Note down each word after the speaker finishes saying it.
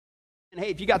Hey,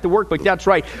 if you got the workbook, that's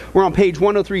right. We're on page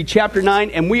 103, chapter 9,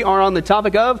 and we are on the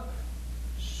topic of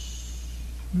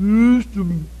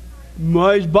systemized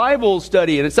Bible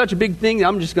study. And it's such a big thing,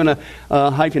 I'm just going to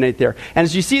hyphenate there. And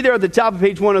as you see there at the top of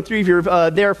page 103, if you're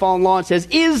there following along, it says,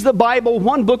 is the Bible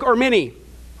one book or many?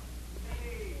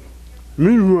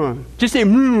 Just say,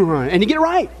 and you get it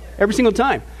right every single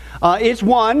time. It's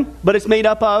one, but it's made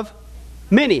up of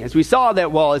many. As we saw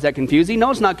that, well, is that confusing?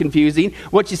 No, it's not confusing.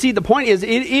 What you see, the point is,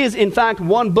 it is in fact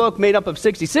one book made up of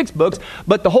 66 books,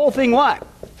 but the whole thing what?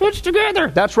 Fits together.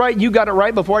 That's right, you got it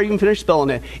right before I even finished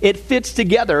spelling it. It fits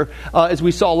together, as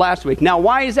we saw last week. Now,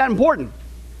 why is that important?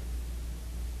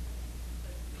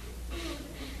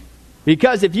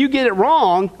 Because if you get it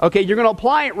wrong, okay, you're going to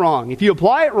apply it wrong. If you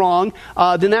apply it wrong,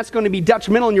 then that's going to be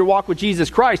detrimental in your walk with Jesus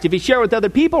Christ. If you share with other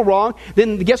people wrong,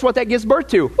 then guess what that gives birth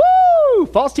to? Woo!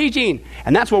 False teaching.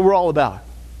 And that's what we're all about.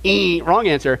 Wrong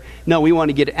answer. No, we want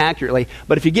to get it accurately.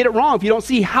 But if you get it wrong, if you don't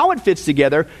see how it fits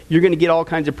together, you're going to get all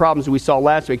kinds of problems that we saw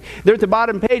last week. There at the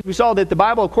bottom page, we saw that the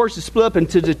Bible, of course, is split up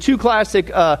into the two classic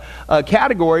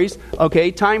categories,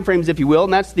 okay, time frames, if you will,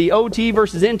 and that's the OT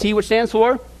versus NT, which stands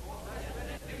for?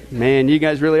 Man, you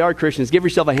guys really are Christians. Give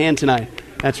yourself a hand tonight.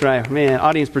 That's right. Man,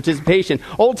 audience participation.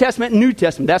 Old Testament and New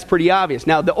Testament. That's pretty obvious.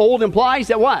 Now, the old implies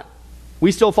that what?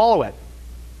 We still follow it.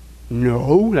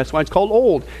 No, that's why it's called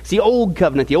old. It's the old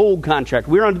covenant, the old contract.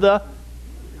 We're under the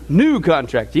new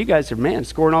contract. You guys are, man,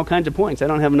 scoring all kinds of points. I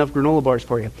don't have enough granola bars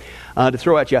for you to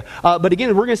throw at you. But again,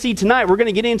 we're going to see tonight, we're going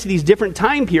to get into these different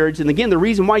time periods. And again, the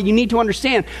reason why you need to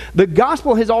understand, the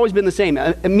gospel has always been the same.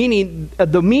 Meaning,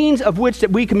 the means of which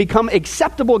that we can become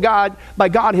acceptable by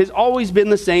God has always been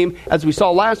the same. As we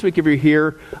saw last week, if you're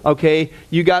here, okay,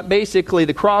 you got basically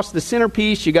the cross, the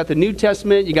centerpiece. You got the New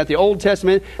Testament. You got the Old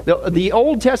Testament. The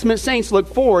Old Testament saints look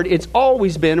forward. It's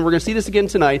always been, we're going to see this again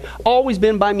tonight, always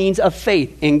been by means of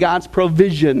faith in God's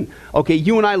provision. Okay,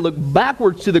 you and I look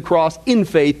backwards to the cross in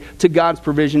faith to God's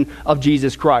provision of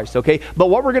Jesus Christ. Okay, but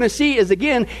what we're going to see is,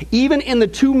 again, even in the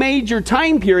two major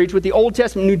time periods with the Old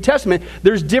Testament and New Testament,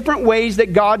 there's different ways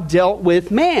that God dealt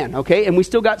with man. Okay, and we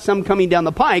still got some coming down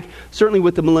the pike, certainly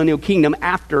with the millennial kingdom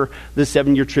after the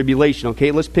 7-year tribulation.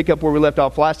 Okay, let's pick up where we left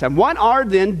off last time. What are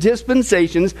then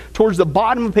dispensations towards the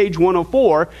bottom of page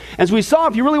 104? As we saw,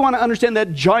 if you really want to understand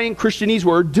that giant Christianese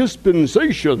word,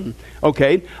 dispensation,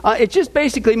 okay, it just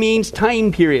basically means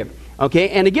time period. Okay,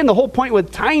 and again, the whole point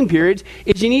with time periods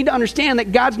is you need to understand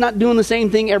that God's not doing the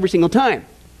same thing every single time.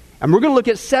 And we're going to look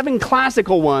at 7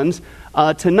 classical ones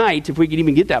tonight, if we can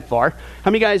even get that far.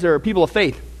 How many guys are people of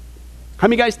faith? How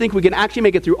many guys think we can actually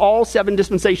make it through all 7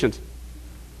 dispensations?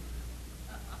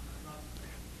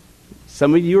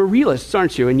 Some of you are realists,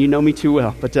 aren't you? And you know me too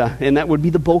well. But and that would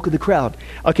be the bulk of the crowd.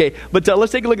 Okay, but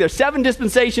let's take a look there. 7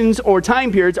 dispensations or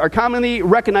time periods are commonly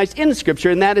recognized in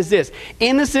Scripture, and that is this: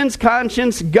 innocence,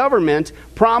 conscience, government,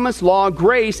 promise, law,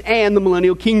 grace, and the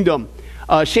millennial kingdom.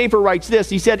 Schaeffer writes this.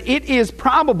 He said, it is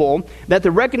probable that the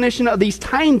recognition of these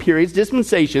time periods,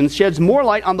 dispensations, sheds more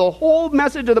light on the whole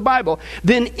message of the Bible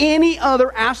than any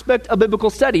other aspect of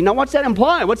biblical study. Now, what's that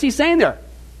imply? What's he saying there?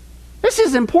 This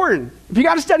is important. If you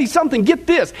got to study something, get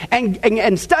this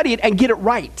and study it and get it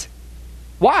right.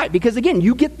 Why? Because again,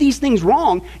 you get these things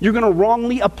wrong, you're going to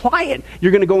wrongly apply it.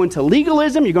 You're going to go into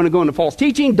legalism, you're going to go into false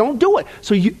teaching. Don't do it.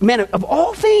 So, man, of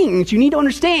all things, you need to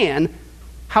understand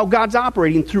how God's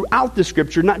operating throughout the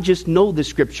Scripture, not just know the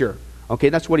Scripture. Okay,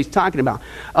 that's what he's talking about.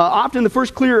 Often the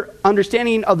first clear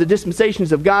understanding of the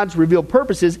dispensations of God's revealed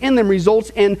purposes in them results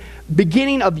in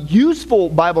beginning of useful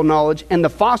Bible knowledge and the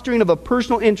fostering of a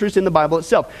personal interest in the Bible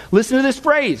itself. Listen to this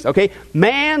phrase, okay?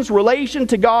 Man's relation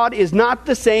to God is not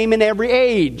the same in every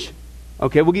age.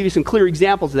 Okay, we'll give you some clear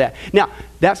examples of that. Now,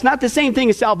 that's not the same thing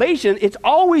as salvation. It's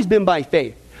always been by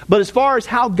faith. But as far as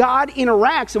how God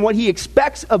interacts and what he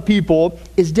expects of people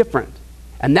is different.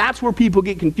 And that's where people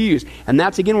get confused. And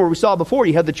that's, again, where we saw before.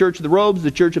 You have the church of the robes,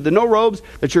 the church of the no robes,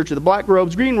 the church of the black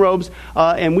robes, green robes,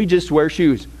 and we just wear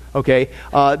shoes, okay?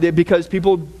 Because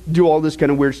people do all this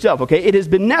kind of weird stuff, okay? It has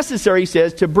been necessary, he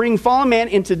says, to bring fallen man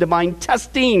into divine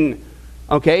testing,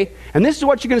 okay? And this is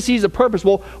what you're going to see as a purpose.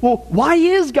 Well, why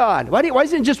is God? Why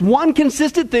isn't it just one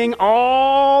consistent thing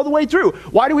all the way through?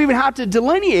 Why do we even have to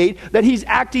delineate that he's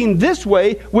acting this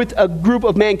way with a group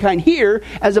of mankind here,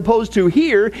 as opposed to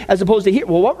here, as opposed to here?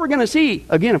 Well, what we're going to see,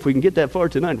 again, if we can get that far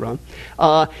tonight, Ron,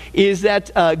 is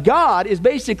that God is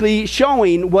basically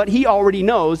showing what he already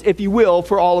knows, if you will,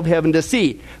 for all of heaven to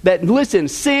see. That, listen,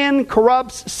 sin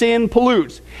corrupts, sin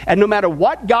pollutes. And no matter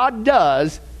what God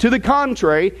does, to the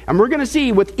contrary, and we're going to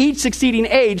see with each succeeding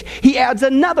age, he adds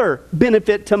another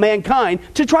benefit to mankind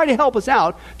to try to help us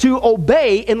out to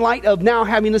obey in light of now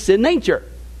having the sin nature.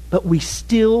 But we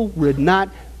still would not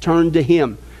turn to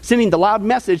him. Sending the loud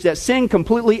message that sin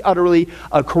completely, utterly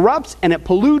corrupts and it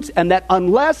pollutes, and that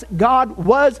unless God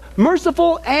was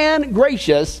merciful and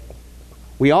gracious,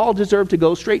 we all deserve to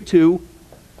go straight to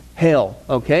hell,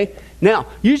 okay? Now,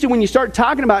 usually when you start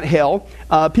talking about hell,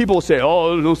 people will say,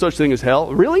 oh, there's no such thing as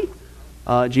hell. Really?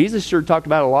 Jesus sure talked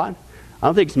about it a lot. I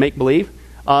don't think it's make-believe.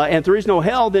 And if there is no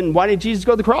hell, then why did Jesus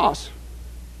go to the cross?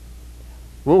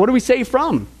 Well, what do we save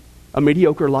from? A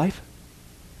mediocre life?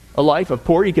 A life of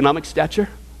poor economic stature?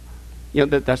 You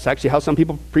know, that's actually how some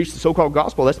people preach the so-called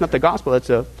gospel. That's not the gospel. That's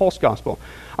a false gospel.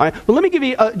 All right. Well, let me give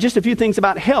you just a few things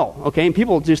about hell, okay? And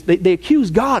people just, they accuse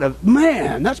God of,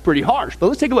 man, that's pretty harsh. But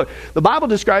let's take a look. The Bible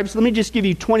describes, let me just give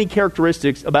you 20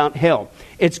 characteristics about hell.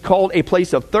 It's called a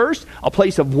place of thirst, a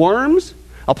place of worms,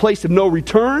 a place of no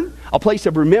return, a place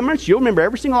of remembrance. You'll remember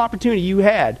every single opportunity you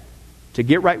had to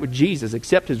get right with Jesus,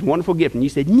 accept his wonderful gift, and you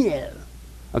said, no.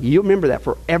 Okay, you'll remember that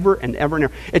forever and ever and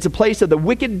ever. It's a place of the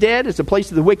wicked dead. It's a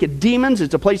place of the wicked demons.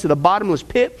 It's a place of the bottomless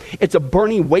pit. It's a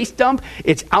burning waste dump.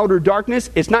 It's outer darkness.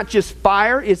 It's not just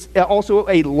fire. It's also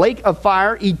a lake of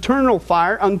fire, eternal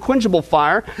fire, unquenchable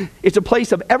fire. It's a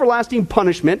place of everlasting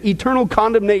punishment, eternal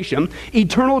condemnation,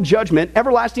 eternal judgment,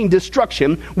 everlasting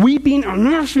destruction, weeping and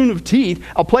gnashing of teeth,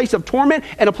 a place of torment,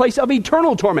 and a place of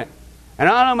eternal torment. And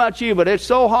I don't know about you, but it's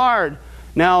so hard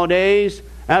nowadays,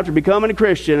 after becoming a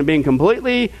Christian and being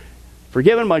completely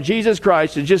forgiven by Jesus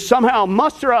Christ, to just somehow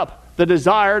muster up the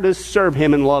desire to serve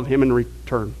him and love him in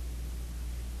return.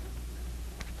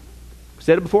 I've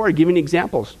said it before, I give you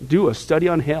examples. Do a study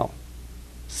on hell.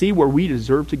 See where we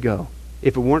deserve to go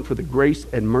if it weren't for the grace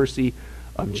and mercy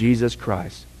of Jesus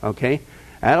Christ. Okay?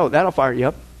 That'll fire you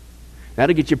up.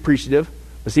 That'll get you appreciative.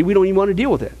 But see, we don't even want to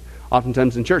deal with it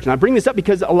oftentimes in church. And I bring this up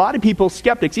because a lot of people,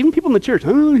 skeptics, even people in the church, I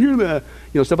don't hear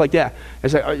that, stuff like that.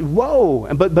 It's like,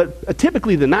 whoa. But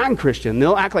typically the non-Christian,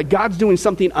 they'll act like God's doing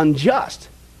something unjust.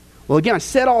 Well, again, I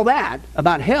said all that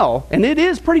about hell, and it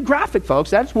is pretty graphic, folks.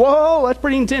 That's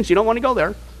pretty intense. You don't want to go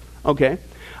there. Okay.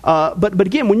 But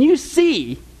again, when you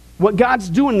see what God's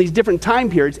doing in these different time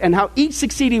periods and how each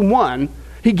succeeding one,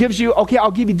 he gives you, okay,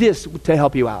 I'll give you this to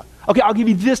help you out. Okay, I'll give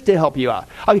you this to help you out.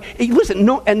 Listen,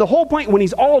 and the whole point when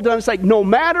he's all done, it's like, no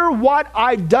matter what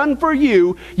I've done for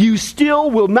you, you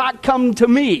still will not come to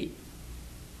me.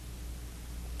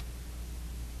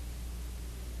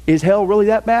 Is hell really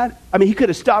that bad? I mean, he could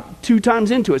have stopped 2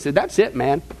 times into it, said, that's it,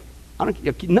 man.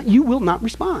 You will not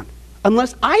respond.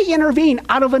 Unless I intervene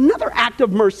out of another act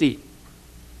of mercy,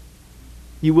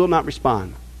 you will not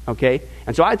respond. Okay?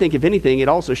 And so I think, if anything, it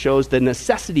also shows the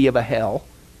necessity of a hell,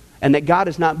 and that God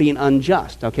is not being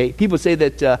unjust, okay? People say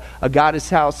that God is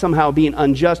somehow being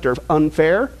unjust or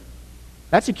unfair.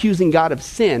 That's accusing God of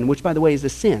sin, which, by the way, is a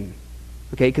sin,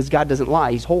 okay? Because God doesn't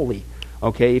lie. He's holy,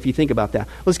 okay, if you think about that.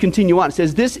 Let's continue on. It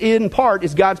says, this in part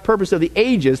is God's purpose of the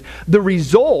ages, the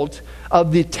result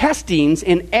of the testings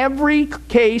in every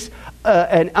case,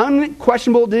 an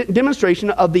unquestionable demonstration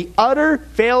of the utter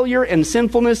failure and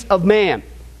sinfulness of man.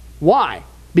 Why?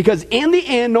 Because in the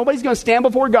end, nobody's going to stand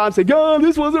before God and say, God,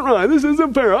 this wasn't right. This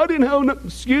isn't fair. I didn't have no...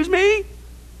 Excuse me?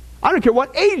 I don't care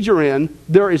what age you're in.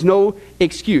 There is no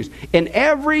excuse. And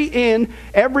every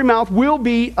mouth will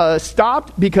be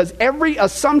stopped, because every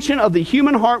assumption of the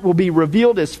human heart will be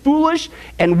revealed as foolish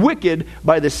and wicked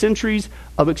by the centuries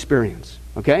of experience.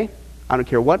 Okay? I don't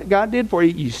care what God did for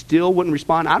you. You still wouldn't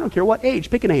respond. I don't care what age.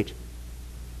 Pick an age.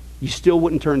 You still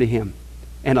wouldn't turn to him.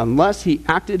 And unless he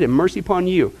acted in mercy upon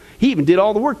you, he even did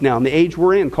all the work now in the age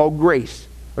we're in called grace,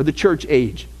 or the church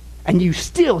age. And he's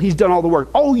done all the work.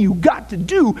 All you got to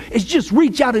do is just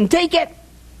reach out and take it.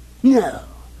 No.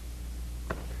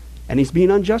 And he's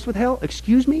being unjust with hell?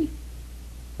 Excuse me?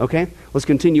 Okay, let's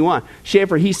continue on.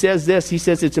 Schaeffer, he says this. He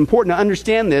says it's important to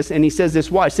understand this, and he says this,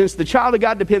 why? Since the child of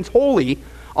God depends wholly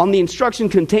on the instruction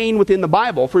contained within the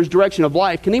Bible for his direction of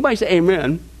life. Can anybody say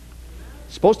amen?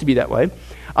 It's supposed to be that way.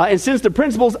 And since the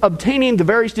principles obtaining the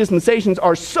various dispensations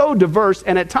are so diverse,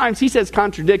 and at times he says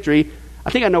contradictory, I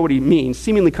think I know what he means.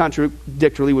 Seemingly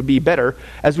contradictorily would be better.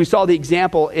 As we saw the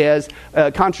example as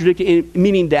contradictory,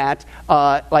 meaning that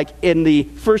like in the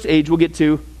first age, we'll get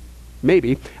to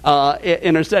maybe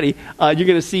in our study, you're going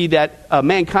to see that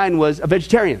mankind was a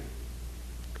vegetarian.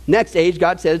 Next age,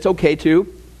 God said it's okay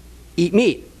to eat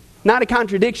meat. Not a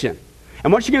contradiction.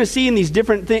 And what you're going to see in these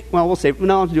different things, well, we'll say,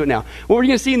 no, I'll do it now. What we're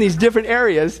going to see in these different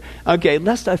areas, okay,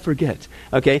 lest I forget,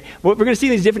 okay, what we're going to see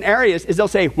in these different areas is they'll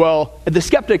say, well, the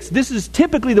skeptics, this is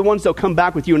typically the ones that'll come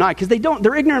back with you and I, because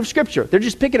they're ignorant of Scripture. They're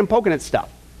just picking and poking at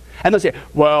stuff. And they'll say,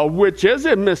 well, which is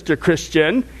it, Mr.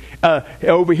 Christian?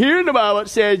 Over here in the Bible it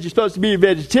says you're supposed to be a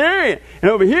vegetarian,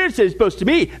 and over here it says you're supposed to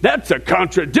be. That's a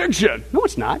contradiction. No,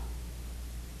 it's not.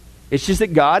 It's just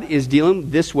that God is dealing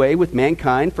this way with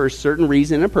mankind for a certain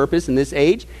reason and purpose in this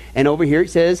age. And over here it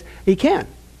says he can.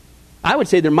 I would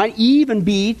say there might even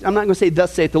be, I'm not going to say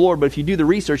thus saith the Lord, but if you do the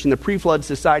research in the pre-flood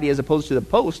society as opposed to the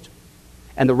post,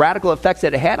 and the radical effects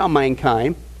that it had on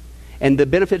mankind, and the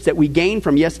benefits that we gain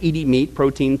from, yes, eating meat,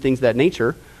 protein, things of that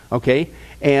nature, okay?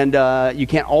 And you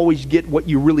can't always get what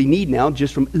you really need now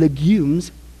just from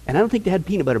legumes. And I don't think they had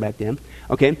peanut butter back then,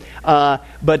 okay?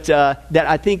 But that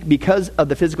I think because of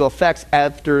the physical effects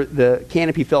after the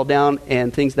canopy fell down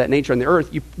and things of that nature on the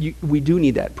earth, we do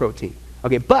need that protein,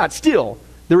 okay? But still,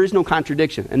 there is no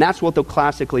contradiction. And that's what they'll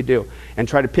classically do and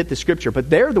try to pit the scripture. But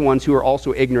they're the ones who are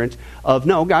also ignorant of,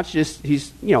 no, God's just,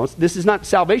 this is not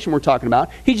salvation we're talking about.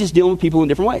 He's just dealing with people in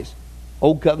different ways.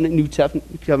 Old covenant, new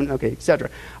covenant, okay, etc.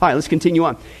 All right, let's continue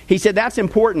on. He said that's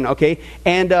important, okay?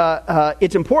 And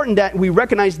it's important that we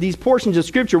recognize these portions of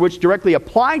Scripture which directly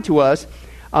apply to us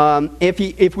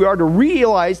if we are to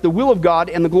realize the will of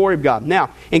God and the glory of God. Now,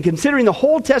 in considering the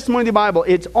whole testimony of the Bible,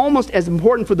 it's almost as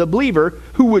important for the believer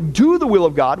who would do the will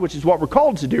of God, which is what we're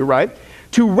called to do, right?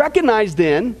 To recognize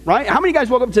then, right? How many guys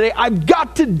woke up today, I've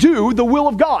got to do the will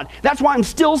of God. That's why I'm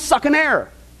still sucking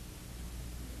air.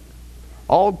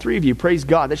 All three of you, praise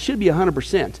God. That should be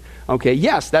 100%. Okay,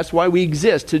 yes, that's why we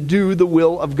exist, to do the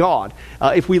will of God.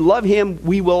 If we love Him,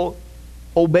 we will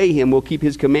obey Him. We'll keep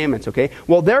His commandments, okay?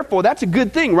 Well, therefore, that's a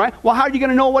good thing, right? Well, how are you going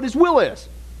to know what His will is?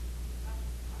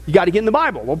 You got to get in the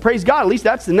Bible. Well, praise God. At least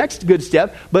that's the next good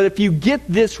step. But if you get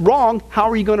this wrong, how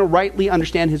are you going to rightly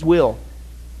understand His will?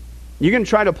 You're going to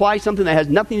try to apply something that has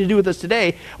nothing to do with us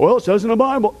today. Well, it says in the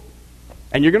Bible.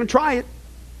 And you're going to try it.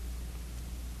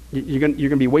 You're going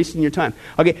to be wasting your time.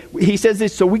 Okay, he says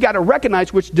this, so we got to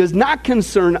recognize which does not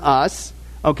concern us,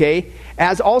 okay,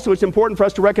 as also it's important for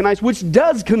us to recognize which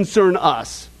does concern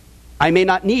us. I may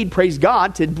not need, praise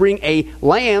God, to bring a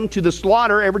lamb to the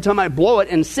slaughter every time I blow it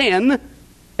and sin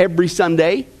every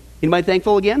Sunday. Anybody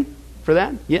thankful again for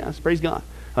that? Yes, praise God.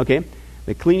 Okay,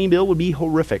 the cleaning bill would be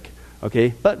horrific.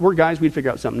 Okay, but we're guys, we'd figure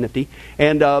out something nifty.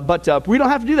 And but we don't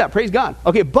have to do that, praise God.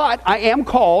 Okay, but I am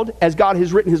called, as God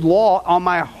has written His law on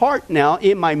my heart now,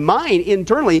 in my mind,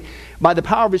 internally, by the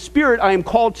power of His Spirit, I am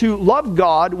called to love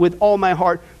God with all my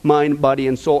heart, mind, body,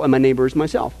 and soul, and my neighbor as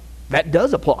myself. That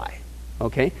does apply.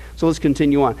 Okay, so let's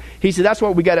continue on. He said that's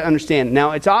what we got to understand.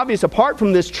 Now, it's obvious apart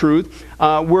from this truth,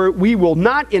 where we will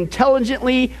not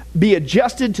intelligently be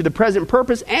adjusted to the present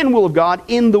purpose and will of God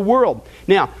in the world.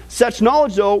 Now, such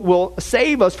knowledge, though, will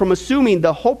save us from assuming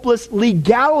the hopeless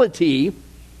legality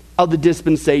of the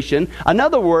dispensation. In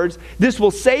other words, this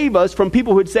will save us from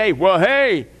people who would say, well,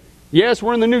 hey, yes,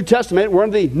 we're in the New Testament, we're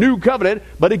in the New Covenant,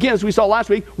 but again, as we saw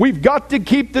last week, we've got to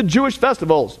keep the Jewish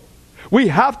festivals. We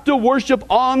have to worship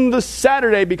on the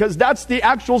Saturday because that's the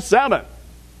actual Sabbath.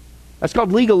 That's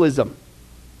called legalism.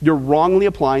 You're wrongly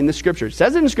applying the Scripture. It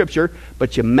says it in Scripture,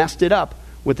 but you messed it up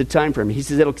with the time frame. He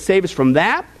says it'll save us from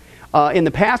that in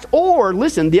the past, or,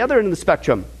 listen, the other end of the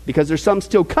spectrum, because there's some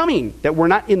still coming that we're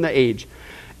not in the age,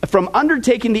 from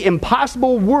undertaking the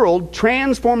impossible world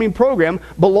transforming program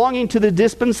belonging to the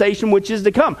dispensation which is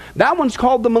to come. That one's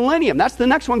called the millennium. That's the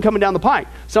next one coming down the pike.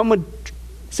 Some would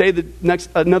say that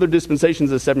another dispensation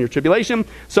is a 7-year tribulation.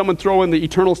 Some would throw in the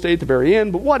eternal state at the very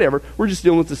end, but whatever. We're just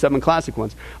dealing with the 7 classic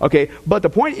ones. Okay, but the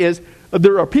point is,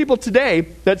 there are people today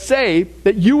that say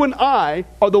that you and I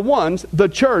are the ones, the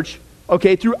church,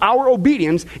 okay, through our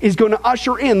obedience, is going to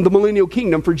usher in the millennial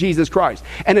kingdom for Jesus Christ.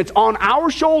 And it's on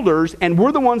our shoulders, and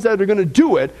we're the ones that are going to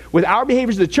do it with our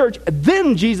behaviors of the church.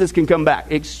 Then Jesus can come back.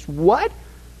 It's what?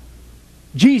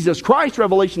 Jesus Christ,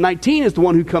 Revelation 19, is the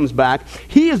one who comes back.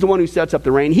 He is the one who sets up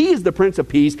the reign. He is the Prince of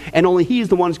Peace, and only He is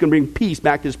the one who's going to bring peace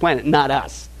back to this planet, not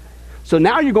us. So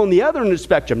now you're going the other end of the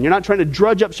spectrum. You're not trying to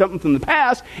drudge up something from the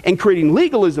past and creating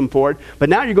legalism for it, but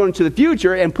now you're going to the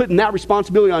future and putting that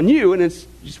responsibility on you, and it's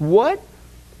just what?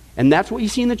 And that's what you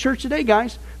see in the church today,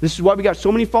 guys. This is why we got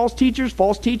so many false teachers,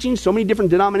 false teachings, so many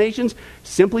different denominations,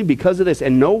 simply because of this.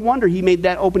 And no wonder He made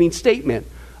that opening statement,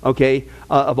 okay,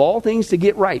 of all things to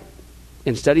get right.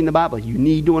 In studying the Bible, you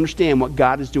need to understand what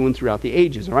God is doing throughout the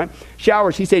ages, all right?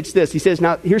 Showers, he says this. He says,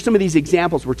 now, here's some of these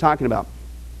examples we're talking about.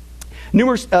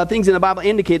 Numerous things in the Bible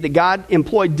indicate that God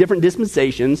employed different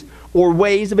dispensations or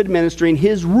ways of administering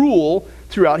His rule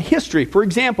throughout history. For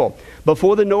example,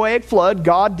 before the Noahic flood,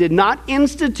 God did not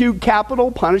institute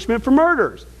capital punishment for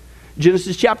murders.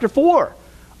 Genesis chapter 4,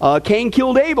 Cain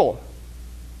killed Abel.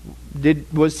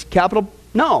 Was capital?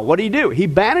 No. What did he do? He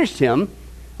banished him,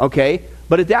 okay?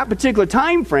 But at that particular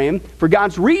time frame, for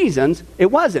God's reasons, it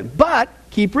wasn't. But,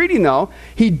 keep reading though,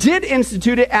 He did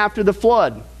institute it after the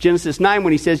flood. Genesis 9,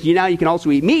 when He says, now you can also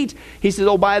eat meat, He says,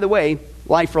 oh, by the way,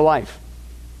 life for life.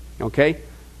 Okay?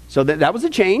 So that was a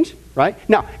change. right?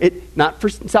 Now, not for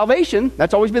salvation.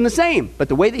 That's always been the same. But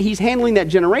the way that he's handling that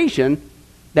generation,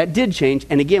 that did change.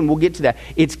 And again, we'll get to that.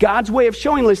 It's God's way of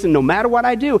showing, listen, no matter what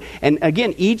I do. And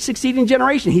again, each succeeding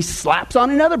generation, he slaps on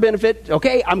another benefit.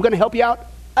 Okay, I'm going to help you out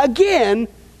again.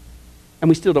 And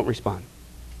we still don't respond.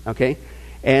 Okay?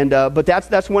 And but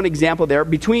that's one example there.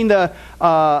 Between the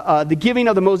giving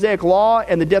of the Mosaic law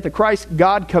and the death of Christ,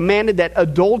 God commanded that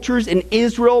adulterers in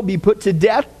Israel be put to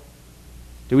death.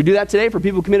 Do we do that today for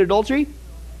people who commit adultery?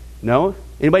 No?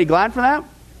 Anybody glad for that?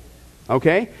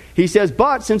 Okay. He says,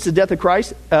 but since the death of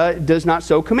Christ does not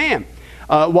so command.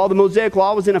 While the Mosaic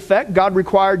law was in effect, God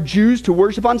required Jews to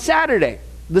worship on Saturday,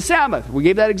 the Sabbath. We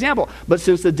gave that example. But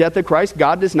since the death of Christ,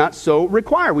 God does not so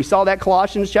require. We saw that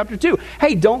Colossians chapter 2.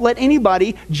 Hey, don't let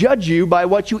anybody judge you by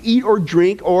what you eat or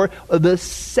drink or the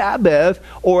Sabbath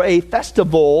or a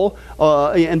festival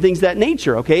and things of that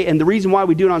nature. Okay. And the reason why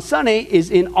we do it on Sunday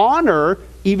is in honor,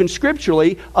 even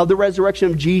scripturally, of the resurrection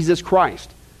of Jesus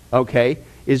Christ. Okay.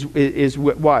 Is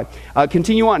why.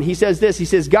 Continue on. He says this. He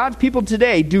says, God's people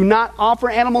today do not offer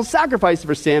animal sacrifice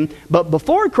for sin, but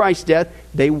before Christ's death,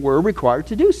 they were required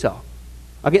to do so.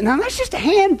 Okay, now that's just a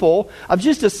handful of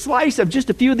just a slice of just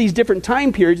a few of these different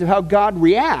time periods of how God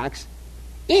reacts.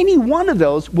 Any one of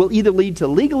those will either lead to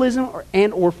legalism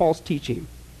or false teaching.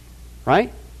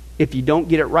 Right? If you don't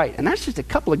get it right. And that's just a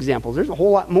couple examples. There's a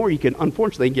whole lot more you can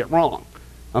unfortunately get wrong.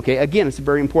 Okay, again, it's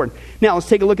very important. Now, let's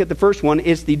take a look at the first one.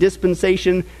 It's the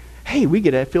dispensation. Hey, we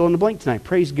get a fill in the blank tonight.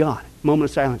 Praise God. Moment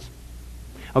of silence.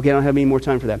 Okay, I don't have any more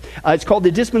time for that. It's called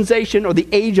the dispensation or the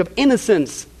age of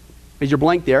innocence. Is your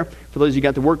blank there? For those of you who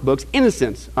got the workbooks,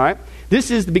 innocence. All right. This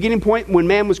is the beginning point when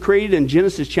man was created in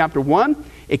Genesis chapter 1.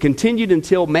 It continued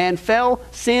until man fell,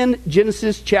 sinned,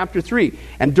 Genesis chapter 3.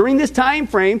 And during this time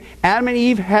frame, Adam and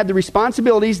Eve had the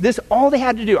responsibilities. This all they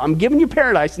had to do. I'm giving you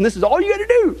paradise, and this is all you got to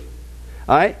do.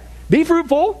 All right, be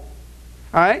fruitful, all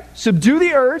right, subdue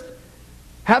the earth,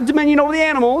 have dominion over the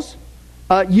animals,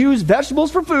 use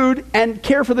vegetables for food, and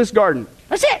care for this garden.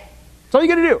 That's it. That's all you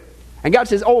got to do. And God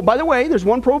says, oh, by the way, there's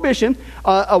one prohibition.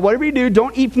 Whatever you do,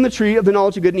 don't eat from the tree of the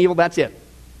knowledge of good and evil. That's it.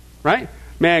 Right?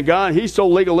 Man, God, he's so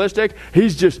legalistic.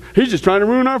 He's just trying to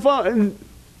ruin our fun.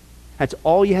 That's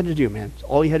all you had to do, man. That's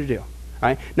all you had to do. All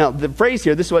right? Now, the phrase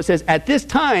here, this is what it says. At this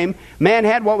time, man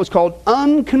had what was called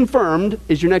unconfirmed,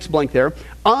 is your next blank there,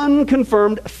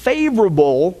 unconfirmed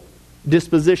favorable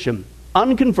disposition.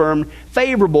 Unconfirmed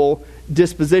favorable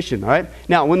disposition. All right?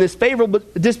 Now, when this favorable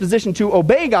disposition to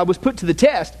obey God was put to the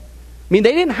test, I mean,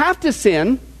 they didn't have to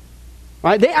sin.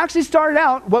 Right? They actually started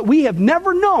out what we have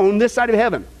never known this side of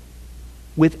heaven,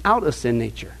 without a sin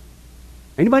nature.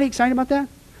 Anybody excited about that?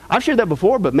 I've shared that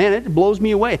before, but man, it blows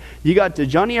me away. You got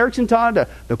Johnny Erickson Todd,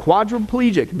 the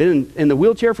quadriplegic, been in the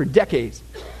wheelchair for decades.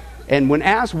 And when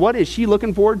asked what is she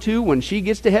looking forward to when she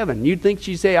gets to heaven, you'd think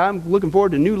she'd say, I'm looking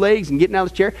forward to new legs and getting out of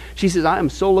this chair. She says, I am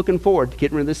so looking forward to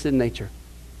getting rid of this sin nature.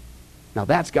 Now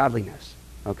that's godliness.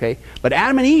 Okay? But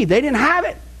Adam and Eve, they didn't have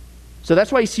it. So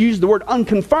that's why he used the word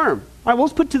unconfirmed. All right, well,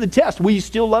 let's put to the test. Will you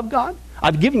still love God?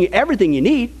 I've given you everything you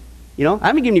need. You know, I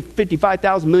haven't given you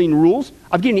 55,000 million rules.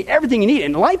 I've given you everything you need,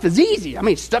 and life is easy. I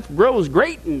mean, stuff grows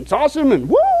great, and it's awesome, and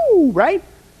woo, right?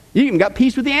 You even got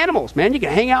peace with the animals, man. You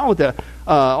can hang out with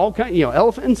all kinds,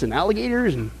 elephants and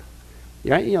alligators, and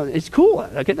right? It's cool.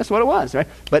 Okay, that's what it was, right?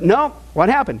 But no, what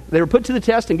happened? They were put to the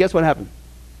test, and guess what happened?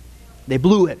 They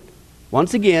blew it.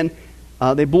 Once again,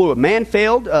 they blew it. Man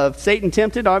failed. Satan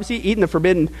tempted, obviously, eating the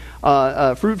forbidden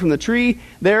fruit from the tree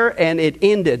there, and it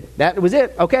ended. That was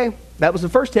it. Okay. That was the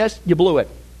first test. You blew it.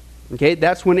 Okay,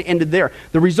 that's when it ended there.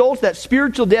 The result, that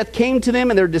spiritual death came to them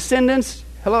and their descendants.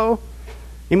 Hello?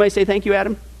 Anybody say thank you,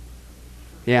 Adam?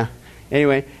 Yeah.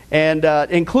 Anyway, and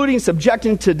including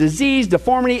subjecting to disease,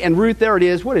 deformity, and Ruth, there it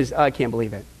is. What is, I can't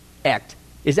believe it. Ect.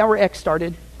 Is that where Ect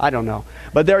started? I don't know.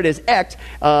 But there it is, Ect.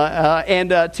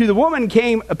 And to the woman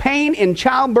came a pain in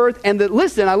childbirth. And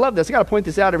listen, I love this. I got to point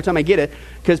this out every time I get it,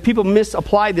 because people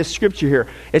misapply this scripture here.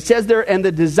 It says there, and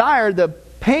the desire, the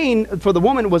pain for the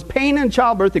woman was pain in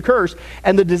childbirth, the curse,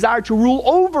 and the desire to rule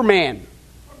over man.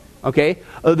 Okay?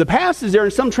 The passage there in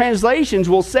some translations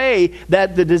will say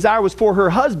that the desire was for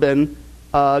her husband,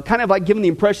 kind of like giving the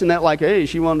impression that like, hey,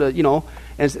 she wanted to,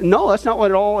 and no, that's not what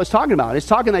it all is talking about. It's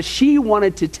talking that she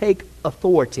wanted to take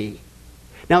authority.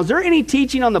 Now, is there any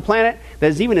teaching on the planet that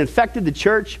has even infected the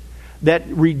church that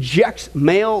rejects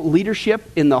male leadership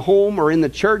in the home or in the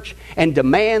church and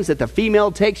demands that the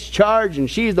female takes charge and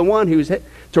she's the one who's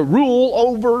to rule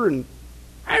over? And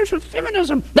that's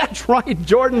feminism. That's right,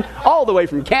 Jordan, all the way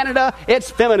from Canada. It's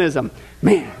feminism.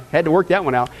 Man, had to work that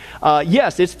one out.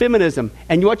 Yes, it's feminism.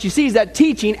 And what you see is that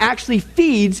teaching actually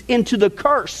feeds into the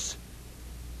curse.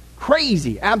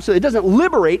 Crazy. Absolutely. It doesn't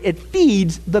liberate. It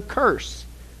feeds the curse.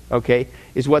 Okay,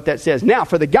 is what that says. Now,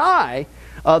 for the guy,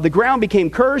 the ground became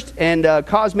cursed and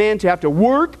caused man to have to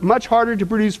work much harder to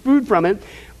produce food from it.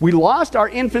 We lost our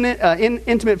intimate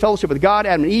fellowship with God.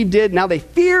 Adam and Eve did. Now they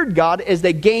feared God as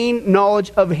they gained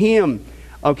knowledge of Him,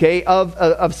 okay,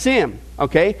 of sin.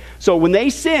 Okay, so when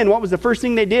they sinned, what was the first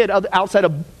thing they did outside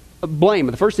of blame?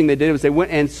 The first thing they did was they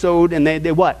went and sowed, and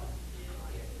they what?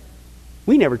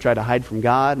 We never try to hide from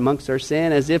God amongst our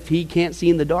sin as if He can't see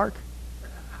in the dark.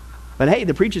 But hey,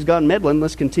 the preacher's gone meddling.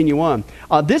 Let's continue on.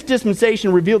 This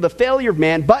dispensation revealed the failure of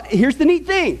man, but here's the neat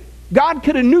thing. God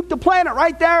could have nuked the planet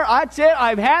right there. That's it.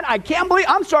 I can't believe,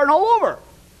 I'm starting all over.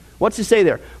 What's it say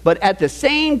there? But at the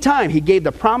same time, He gave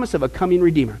the promise of a coming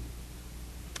Redeemer.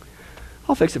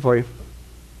 I'll fix it for you.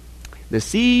 The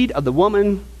seed of the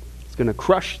woman is going to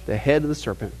crush the head of the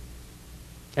serpent.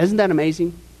 Isn't that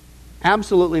amazing?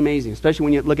 Absolutely amazing, especially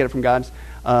when you look at it from God's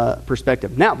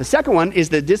perspective. Now, the second one is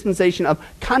the dispensation of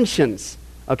conscience.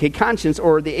 Okay, conscience,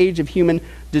 or the age of human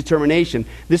determination.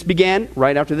 This began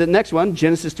right after the next one,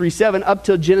 Genesis 3:7, up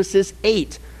till Genesis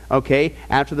 8. Okay,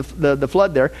 after the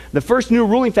flood there. The first new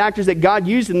ruling factors that God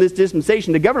used in this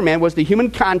dispensation to govern man was the human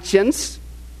conscience.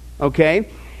 Okay,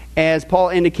 as Paul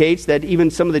indicates that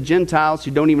even some of the Gentiles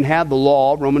who don't even have the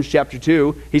law, Romans chapter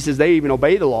 2, he says they even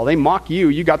obey the law. They mock you.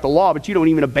 You got the law, but you don't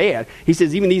even obey it. He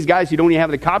says even these guys who don't even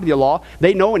have the copy of the law,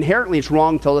 they know inherently it's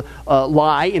wrong to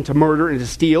lie and to murder and to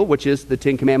steal, which is the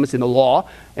Ten Commandments in the law,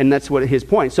 and that's what his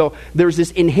point. So there's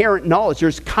this inherent knowledge.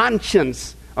 There's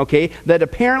conscience, okay, that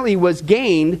apparently was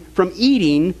gained from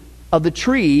eating of the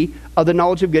tree of the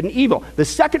knowledge of good and evil. The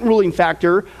second ruling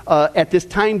factor at this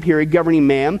time period governing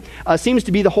man seems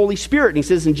to be the Holy Spirit. And he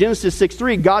says in Genesis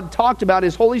 6:3, God talked about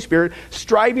His Holy Spirit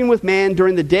striving with man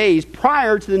during the days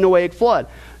prior to the Noahic flood.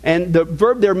 And the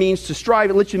verb there means to strive.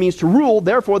 It literally means to rule.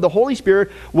 Therefore, the Holy Spirit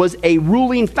was a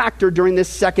ruling factor during this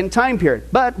second time period.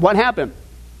 But what happened?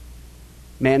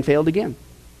 Man failed again.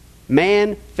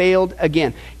 Man failed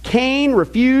again. Cain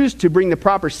refused to bring the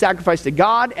proper sacrifice to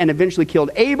God and eventually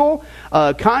killed Abel.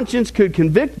 Conscience could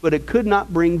convict, but it could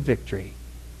not bring victory.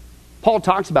 Paul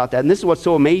talks about that, and this is what's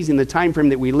so amazing, the time frame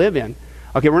that we live in.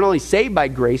 Okay, we're not only saved by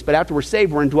grace, but after we're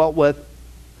saved, we're indwelt with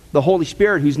the Holy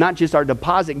Spirit, who's not just our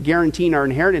deposit guaranteeing our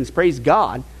inheritance, praise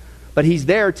God, but He's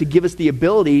there to give us the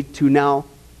ability to now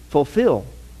fulfill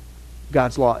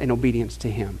God's law in obedience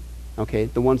to Him. Okay,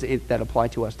 the ones that apply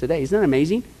to us today. Isn't that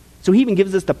amazing? So He even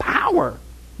gives us the power,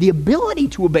 the ability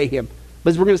to obey Him.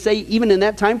 But as we're going to say, even in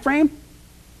that time frame,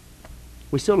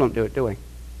 we still don't do it, do we?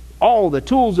 All the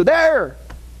tools are there,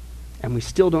 and we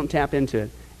still don't tap into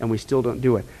it, and we still don't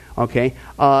do it. Okay?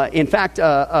 In fact,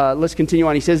 let's continue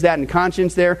on. He says that in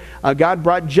conscience there, God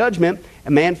brought judgment,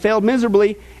 and man failed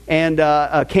miserably, and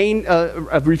Cain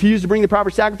refused to bring the proper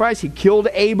sacrifice. He killed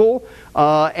Abel,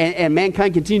 and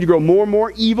mankind continued to grow more and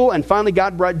more evil, and finally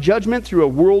God brought judgment through a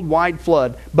worldwide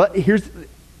flood. But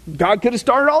God could have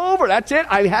started all over. That's it.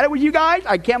 I had it with you guys.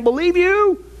 I can't believe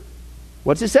you.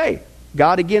 What's it say?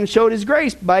 God again showed His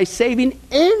grace by saving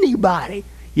anybody.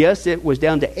 Yes, it was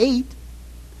down to 8,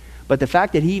 but the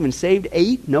fact that He even saved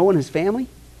 8, Noah and his family,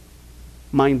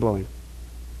 mind-blowing.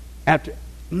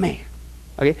 Man.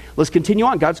 Okay, let's continue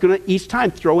on. God's going to each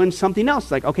time throw in something else.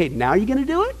 Like, okay, now you're going to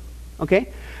do it? Okay.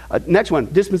 Next one,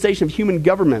 dispensation of human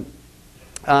government.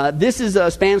 This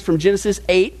spans from Genesis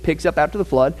 8, picks up after the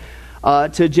flood,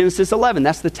 to Genesis 11.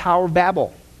 That's the Tower of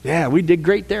Babel. Yeah, we did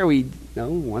great there. We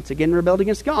once again rebelled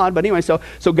against God. But anyway, so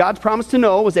God's promise to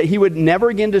Noah was that He would never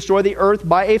again destroy the earth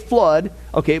by a flood.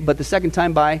 Okay, but the second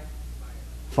time by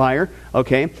fire.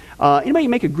 Okay. Anybody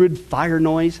make a good fire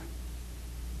noise?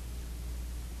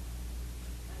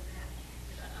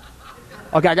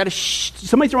 Okay, I got to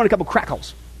somebody throw in a couple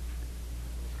crackles.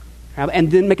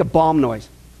 And then make a bomb noise.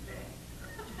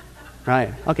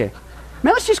 Right, okay.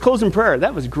 Man, let's just close in prayer.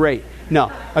 That was great.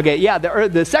 No. Okay, yeah,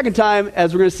 the second time,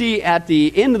 as we're going to see at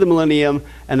the end of the millennium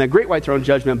and the great white throne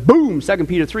judgment, boom, 2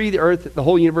 Peter 3, the earth, the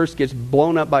whole universe gets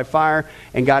blown up by fire,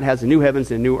 and God has a new heavens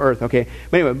and a new earth. Okay,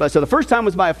 but anyway, so the first time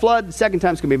was by a flood, the second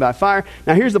time is going to be by fire.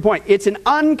 Now here's the point. It's an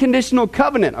unconditional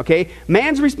covenant, okay?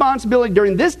 Man's responsibility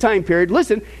during this time period,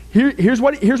 listen, here's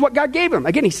what God gave him.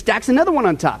 Again, He stacks another one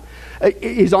on top.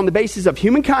 Is on the basis of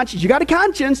human conscience. You got a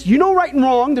conscience. You know right and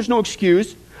wrong. There's no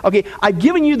excuse. Okay, I've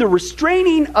given you the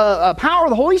restraining power of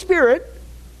the Holy Spirit,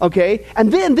 okay,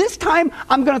 and then this time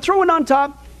I'm going to throw in on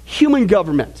top human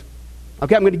government.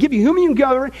 Okay, I'm going to give you human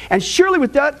government, and surely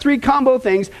with that 3 combo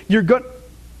things, you're good.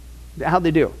 How'd they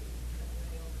do?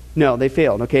 No, they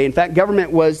failed, okay. In fact,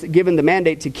 government was given the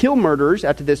mandate to kill murderers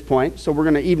at this point, so we're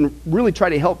going to even really try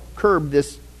to help curb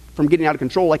this from getting out of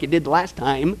control like it did last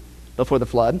time before the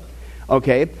flood.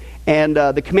 Okay, and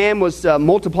the command was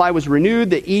multiply was renewed.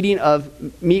 The eating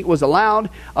of meat was allowed.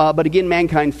 But again,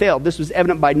 mankind failed. This was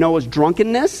evident by Noah's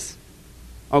drunkenness.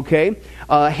 Okay,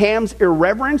 Ham's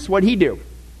irreverence. What'd he do?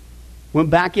 Went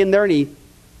back in there and he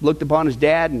looked upon his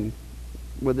dad, and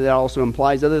whether that also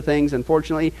implies other things,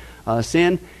 unfortunately,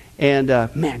 sin. And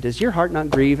man, does your heart not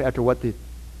grieve after what the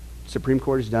Supreme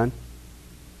Court has done?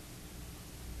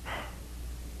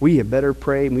 We had better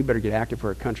pray, and we better get active for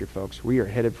our country, folks. We are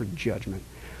headed for judgment.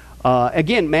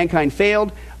 Again, mankind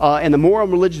failed, and the moral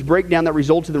and religious breakdown that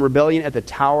resulted in the rebellion at the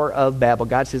Tower of Babel.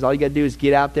 God says all you got to do is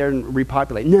get out there and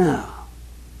repopulate. No.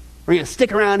 We're going to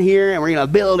stick around here, and we're going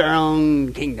to build our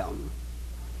own kingdom.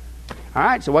 All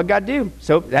right, so what God do?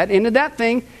 So that ended that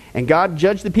thing, and God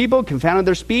judged the people, confounded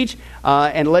their speech,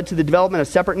 and led to the development of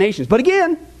separate nations. But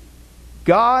again,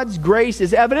 God's grace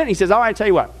is evident. He says, all right, I'll tell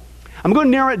you what. I'm going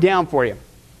to narrow it down for you.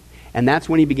 And that's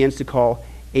when he begins to call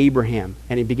Abraham.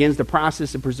 And he begins the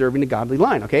process of preserving the godly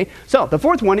line, okay? So the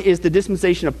fourth one is the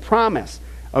dispensation of promise,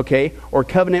 okay? Or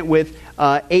covenant with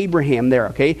Abraham there,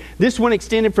 okay? This one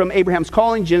extended from Abraham's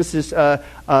calling, Genesis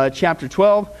chapter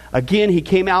 12. Again, he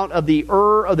came out of the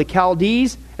Ur of the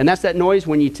Chaldees. And that's that noise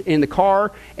when you in the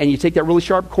car and you take that really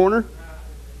sharp corner.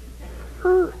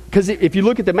 Because if you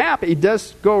look at the map, it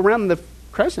does go around the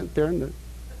crescent there in the...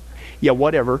 Yeah,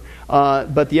 whatever.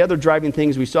 But the other driving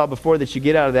things we saw before that you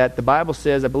get out of that, the Bible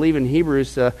says, I believe in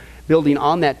Hebrews, building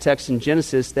on that text in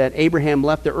Genesis, that Abraham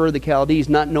left the Ur of the Chaldees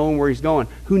not knowing where he's going.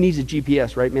 Who needs a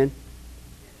GPS, right, man?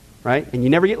 Right? And you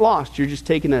never get lost. You're just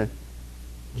taking a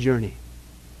journey.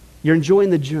 You're enjoying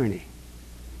the journey.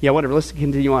 Yeah, whatever. Let's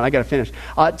continue on. I got to finish.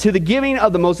 To the giving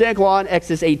of the Mosaic Law in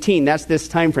Exodus 18. That's this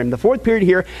time frame. The fourth period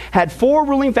here had 4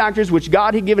 ruling factors which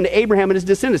God had given to Abraham and his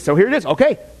descendants. So here it is.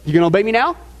 Okay, you going to obey me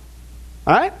now?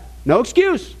 All right? No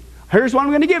excuse. Here's what I'm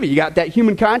going to give you. You got that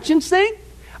human conscience thing.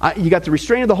 You got the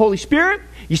restraint of the Holy Spirit.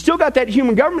 You still got that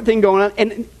human government thing going on.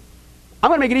 And I'm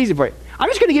going to make it easy for you. I'm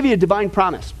just going to give you a divine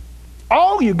promise.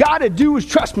 All you got to do is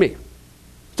trust me.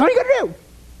 That's all you got to do.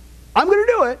 I'm going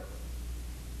to do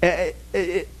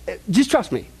it. Just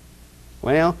trust me.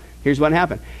 Well, here's what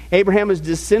happened. Abraham and his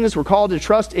descendants were called to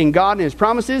trust in God and his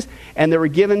promises. And they were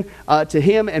given to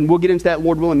him. And we'll get into that,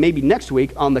 Lord willing, maybe next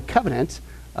week on the covenant.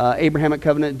 Abrahamic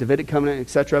covenant, Davidic covenant,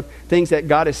 etc. Things that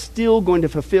God is still going to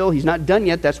fulfill. He's not done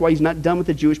yet. That's why he's not done with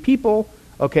the Jewish people.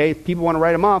 Okay, people want to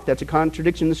write him off. That's a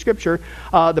contradiction in the scripture.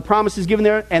 The promise is given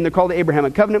there, and they're called the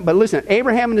Abrahamic covenant. But listen,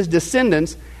 Abraham and his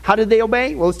descendants, how did they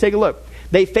obey? Well, let's take a look.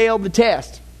 They failed the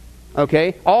test.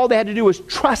 Okay, all they had to do was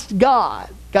trust God.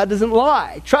 God doesn't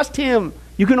lie. Trust him.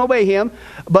 You can obey him.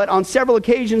 But on several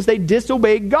occasions, they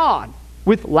disobeyed God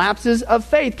with lapses of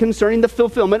faith concerning the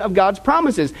fulfillment of God's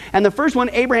promises. And the first one,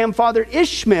 Abraham fathered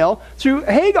Ishmael through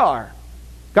Hagar.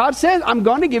 God says, I'm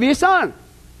going to give you a son.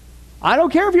 I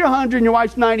don't care if you're 100 and your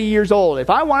wife's 90 years old. If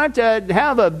I wanted to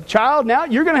have a child now,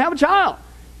 you're going to have a child.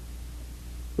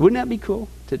 Wouldn't that be cool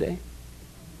today?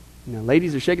 You know,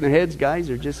 ladies are shaking their heads. Guys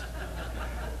are just...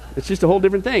 It's just a whole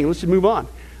different thing. Let's just move on.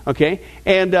 Okay?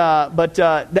 And but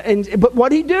what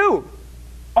did he do?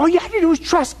 All you had to do was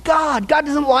trust God. God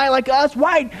doesn't lie like us.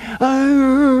 Why?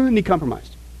 And he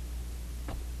compromised.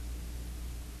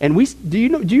 And do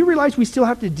you realize we still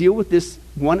have to deal with this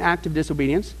one act of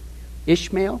disobedience?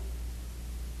 Ishmael.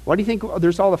 Why do you think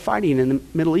there's all the fighting in the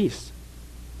Middle East?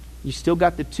 You still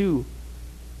got the two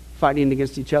fighting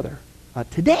against each other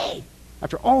today,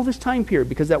 after all this time period,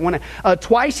 because that one.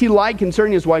 Twice he lied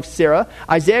concerning his wife Sarah.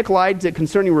 Isaac lied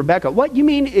concerning Rebekah. What, you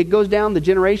mean it goes down the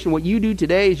generation? What you do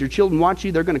today is your children watch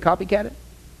you, they're going to copycat it?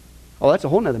 Oh, that's a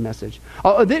whole nother message.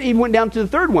 Then he went down to the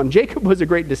third one. Jacob was a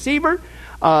great deceiver.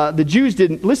 The Jews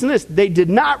didn't, listen to this, they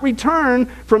did not return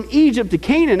from Egypt to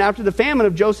Canaan after the famine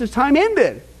of Joseph's time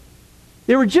ended.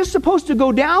 They were just supposed to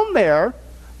go down there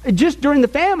just during the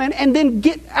famine and then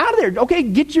get out of there. Okay,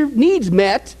 get your needs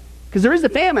met, because there is a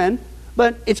famine,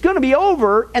 but it's going to be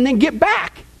over, and then get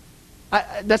back.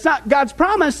 That's not God's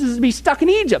promise, is to be stuck in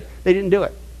Egypt. They didn't do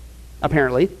it.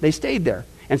 Apparently, they stayed there.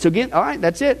 And so again, all right,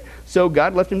 that's it. So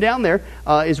God left them down there,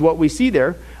 is what we see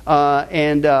there.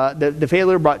 And the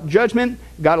failure brought judgment.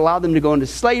 God allowed them to go into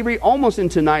slavery, almost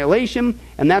into annihilation.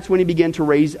 And that's when he began to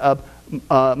raise up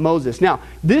Moses. Now,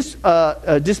 this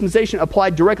dispensation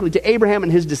applied directly to Abraham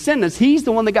and his descendants. He's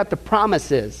the one that got the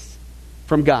promises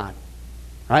from God.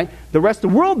 Right? The rest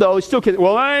of the world, though, is still,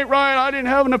 well, that ain't right. I didn't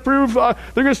have enough proof. They're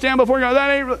going to stand before God. That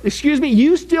ain't, excuse me,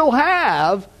 you still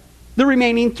have the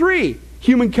remaining three.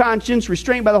 Human conscience,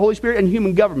 restrained by the Holy Spirit, and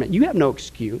human government. You have no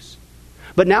excuse.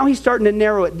 But now he's starting to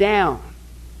narrow it down,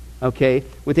 okay,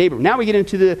 with Abraham. Now we get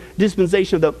into the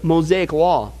dispensation of the Mosaic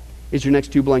Law, is your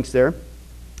next two blanks there.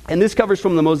 And this covers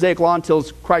from the Mosaic Law until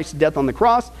Christ's death on the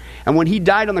cross. And when he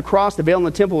died on the cross, the veil in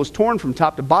the temple was torn from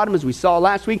top to bottom, as we saw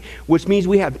last week, which means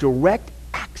we have direct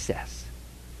access.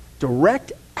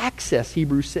 Direct access,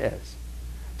 Hebrews says,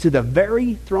 to the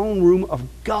very throne room of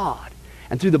God.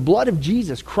 And through the blood of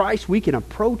Jesus Christ, we can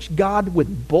approach God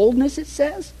with boldness, it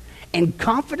says, and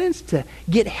confidence to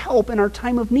get help in our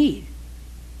time of need.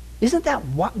 Isn't that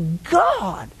what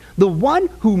God, the one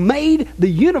who made the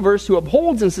universe, who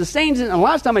upholds and sustains it, and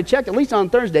last time I checked, at least on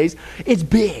Thursdays, it's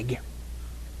big.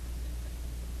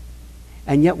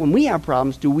 And yet when we have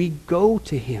problems, do we go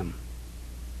to him?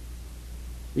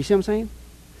 You see what I'm saying?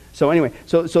 So anyway,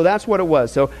 so that's what it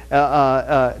was. So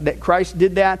that Christ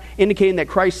did that, indicating that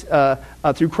Christ,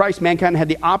 through Christ, mankind had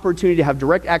the opportunity to have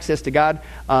direct access to God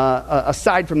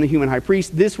aside from the human high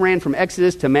priest. This ran from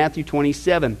Exodus to Matthew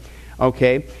 27.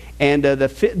 Okay, and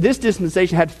this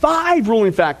dispensation had 5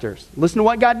 ruling factors. Listen to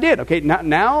what God did. Okay,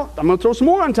 now I'm going to throw some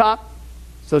more on top.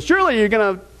 So surely you're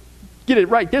going to get it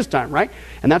right this time, right?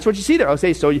 And that's what you see there.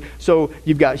 Okay, so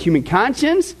you've got human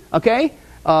conscience. Okay.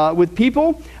 With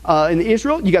people in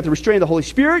Israel, you got the restraint of the Holy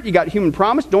Spirit, you got human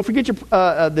promise. Don't forget your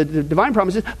the divine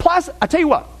promises. Plus, I tell you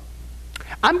what,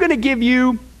 I'm going to give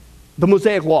you the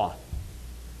Mosaic Law,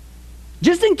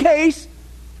 just in case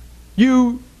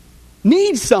you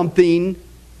need something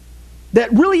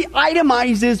that really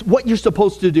itemizes what you're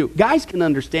supposed to do. Guys can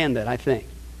understand that, I think.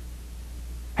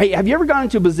 Hey, have you ever gone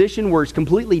into a position where it's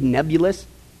completely nebulous?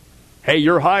 Hey,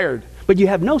 you're hired, but you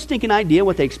have no stinking idea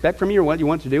what they expect from you or what you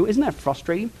want to do. Isn't that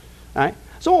frustrating? All right.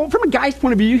 So from a guy's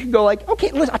point of view, you can go like,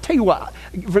 okay, listen, I'll tell you what,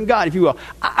 from God, if you will,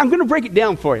 I'm going to break it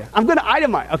down for you. I'm going to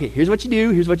itemize. Okay, here's what you do.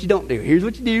 Here's what you don't do. Here's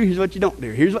what you do. Here's what you don't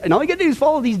do. And all you got to do is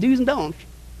follow these do's and don'ts.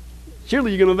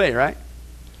 Surely you're going to obey, right?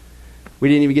 We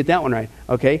didn't even get that one right.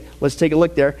 Okay, let's take a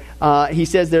look there. He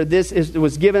says there,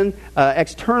 was given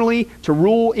externally to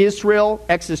rule Israel,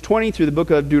 Exodus 20 through the book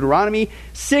of Deuteronomy.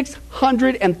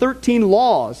 613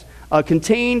 laws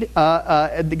contained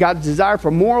God's desire for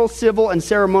moral, civil, and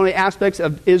ceremonial aspects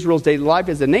of Israel's daily life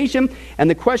as a nation. And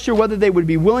the question whether they would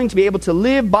be willing to be able to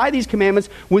live by these commandments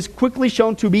was quickly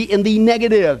shown to be in the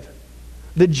negative.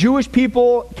 The Jewish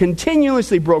people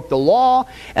continuously broke the law,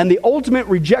 and the ultimate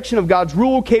rejection of God's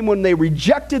rule came when they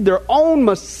rejected their own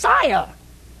Messiah,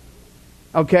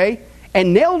 okay,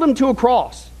 and nailed him to a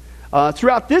cross.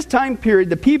 Throughout this time period,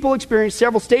 the people experienced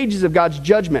several stages of God's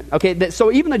judgment. Okay,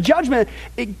 so even the judgment,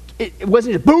 it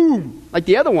wasn't just boom like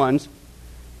the other ones.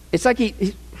 It's like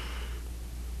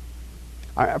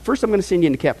all right, first I'm going to send you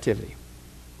into captivity.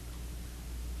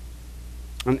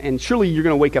 And surely you're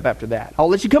going to wake up after that. I'll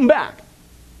let you come back.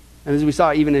 And as we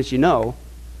saw, even as you know,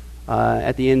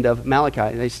 at the end of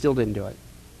Malachi, they still didn't do it.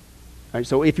 All right,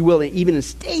 so if you will, even in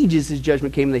stages his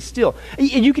judgment came, they still. And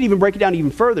you can even break it down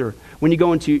even further when you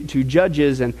go into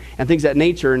Judges and things of that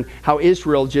nature, and how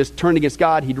Israel just turned against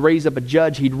God. He'd raise up a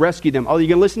judge. He'd rescue them. Oh, you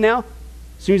going to listen now?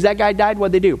 As soon as that guy died,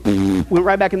 what'd they do? Went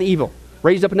right back in the evil.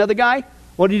 Raised up another guy.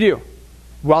 What did he do?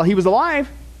 While he was alive,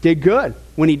 did good.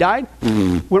 When he died,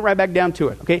 went right back down to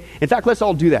it. Okay. In fact, let's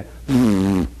all do that.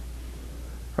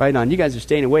 Right on. You guys are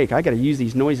staying awake. I got to use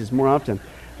these noises more often.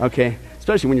 Okay.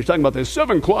 Especially when you're talking about the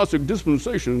 7 classic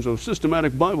dispensations of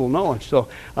systematic Bible knowledge. So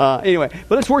anyway,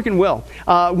 but it's working well.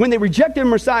 When they rejected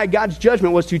Messiah, God's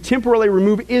judgment was to temporarily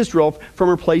remove Israel from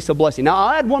her place of blessing. Now, I'll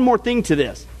add one more thing to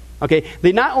this. Okay.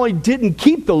 They not only didn't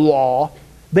keep the law,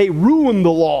 they ruined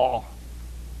the law.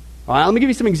 All right, let me give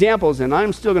you some examples, and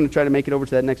I'm still going to try to make it over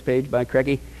to that next page by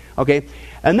Cracky. Okay.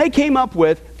 And they came up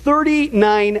with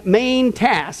 39 main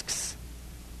tasks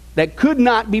that could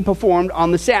not be performed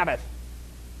on the Sabbath.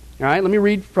 All right, let me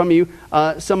read from you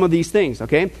some of these things,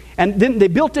 okay? And then they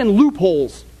built in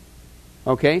loopholes,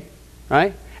 okay? All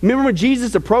right? Remember when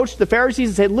Jesus approached the Pharisees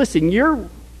and said, listen,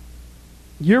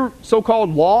 your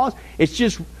so-called laws, it's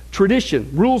just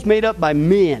tradition, rules made up by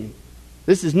men.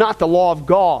 This is not the law of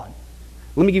God.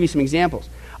 Let me give you some examples.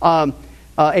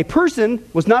 A person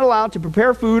was not allowed to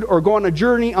prepare food or go on a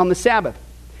journey on the Sabbath.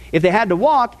 If they had to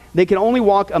walk, they could only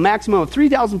walk a maximum of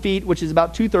 3,000 feet, which is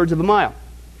about 2/3 of a mile.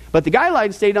 But the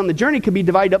guidelines stated on the journey could be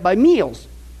divided up by meals.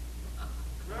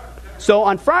 So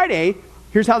on Friday,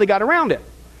 here's how they got around it.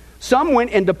 Some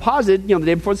went and deposited, the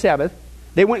day before the Sabbath,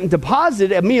 they went and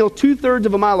deposited a meal 2/3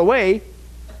 of a mile away.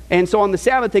 And so on the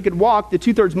Sabbath, they could walk the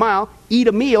 2/3 mile, eat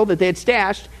a meal that they had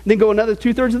stashed, then go another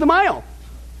 2/3 of the mile.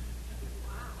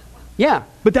 Yeah,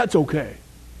 but that's okay.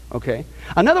 Okay.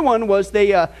 Another one was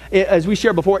as we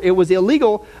shared before, it was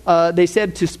illegal, they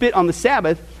said, to spit on the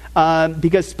Sabbath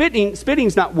because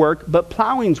spitting's not work, but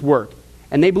plowing's work.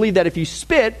 And they believe that if you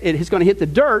spit, it's going to hit the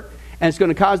dirt, and it's going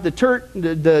to cause the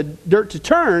dirt to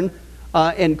turn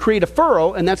and create a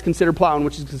furrow, and that's considered plowing,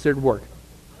 which is considered work.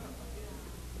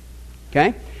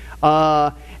 Okay?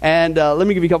 And let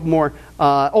me give you a couple more.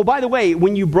 Oh, by the way,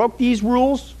 when you broke these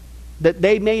rules that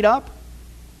they made up,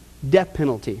 death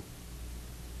penalty.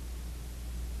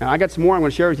 Now, I got some more I'm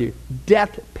going to share with you.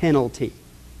 Death penalty.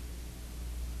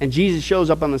 And Jesus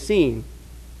shows up on the scene,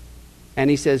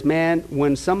 and he says, man,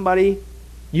 when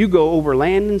you go over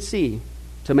land and sea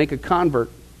to make a convert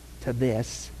to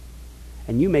this,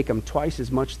 and you make them twice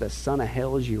as much the son of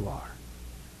hell as you are.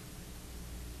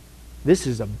 This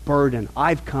is a burden.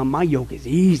 I've come, my yoke is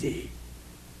easy,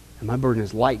 and my burden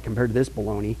is light compared to this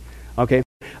baloney. Okay?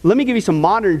 Let me give you some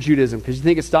modern Judaism, because you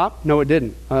think it stopped? No, it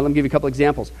didn't. Let me give you a couple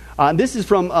examples. This is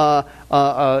from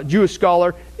a Jewish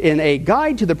scholar in a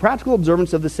guide to the practical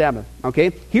observance of the Sabbath.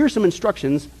 Okay, here's some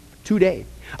instructions today.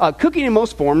 Cooking in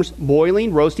most forms,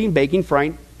 boiling, roasting, baking,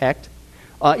 frying,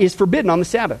 is forbidden on the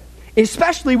Sabbath,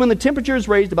 especially when the temperature is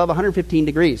raised above 115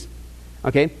 degrees.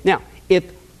 Okay, now,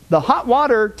 if the hot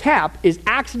water tap is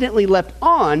accidentally left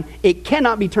on, it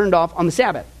cannot be turned off on the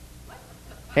Sabbath.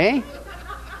 Okay?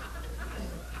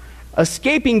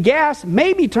 Escaping gas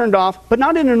may be turned off, but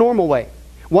not in a normal way.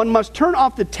 One must turn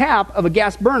off the tap of a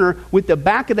gas burner with the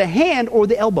back of the hand or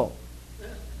the elbow.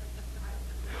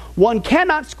 One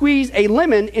cannot squeeze a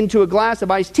lemon into a glass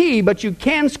of iced tea, but you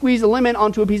can squeeze a lemon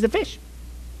onto a piece of fish.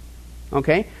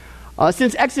 Okay?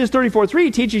 Since Exodus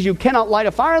 34:3 teaches you cannot light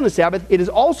a fire on the Sabbath, it is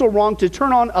also wrong to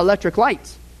turn on electric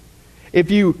lights. If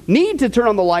you need to turn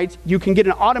on the lights, you can get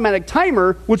an automatic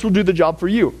timer, which will do the job for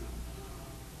you.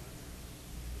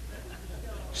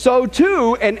 So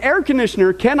too, an air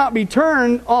conditioner cannot be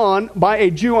turned on by a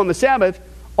Jew on the Sabbath,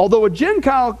 although a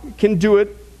Gentile can do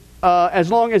it as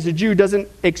long as the Jew doesn't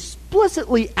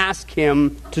explicitly ask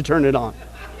him to turn it on.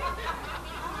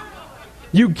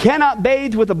 You cannot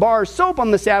bathe with a bar of soap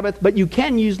on the Sabbath, but you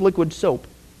can use liquid soap.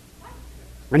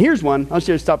 And here's one. I'll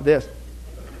just stop at this.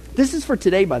 This is for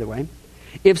today, by the way.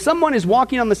 If someone is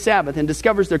walking on the Sabbath and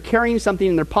discovers they're carrying something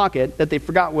in their pocket that they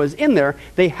forgot was in there,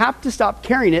 they have to stop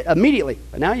carrying it immediately.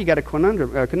 But now you got a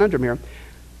conundrum here. At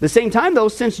the same time, though,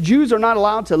 since Jews are not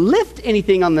allowed to lift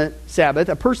anything on the Sabbath,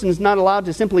 a person is not allowed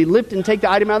to simply lift and take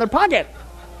the item out of their pocket.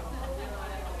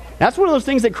 That's one of those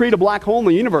things that create a black hole in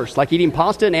the universe, like eating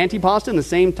pasta and antipasta in the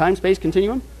same time-space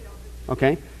continuum.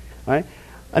 Okay? All right?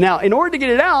 Now, in order to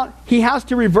get it out, he has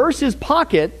to reverse his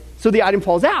pocket so the item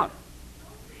falls out.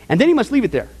 And then he must leave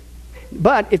it there.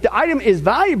 But if the item is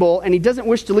valuable and he doesn't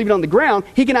wish to leave it on the ground,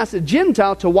 he can ask a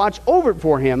Gentile to watch over it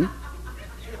for him.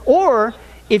 Or,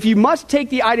 if you must take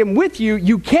the item with you,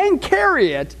 you can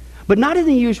carry it, but not in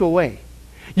the usual way.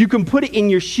 You can put it in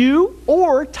your shoe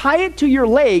or tie it to your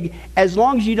leg as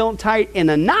long as you don't tie it in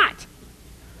a knot.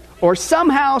 Or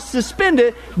somehow suspend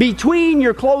it between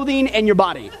your clothing and your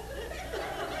body.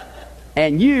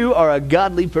 And you are a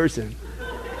godly person.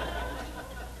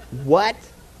 What?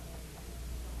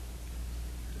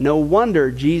 No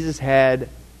wonder Jesus had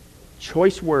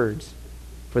choice words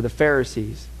for the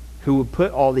Pharisees who would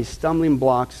put all these stumbling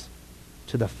blocks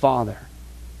to the Father.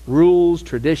 Rules,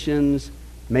 traditions,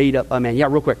 made up by man. Yeah,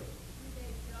 real quick.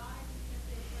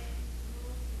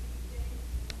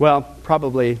 Well,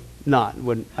 probably not,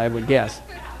 I would guess.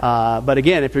 But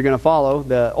again, if you're going to follow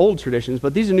the old traditions,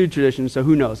 but these are new traditions, so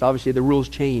who knows? Obviously, the rules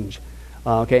change.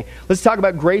 Okay, let's talk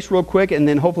about grace real quick, and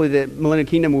then hopefully the Millennial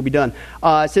Kingdom will be done.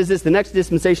 It says this, the next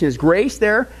dispensation is grace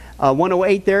there,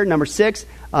 108 there, number 6.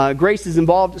 Grace is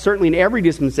involved certainly in every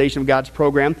dispensation of God's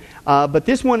program, but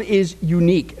this one is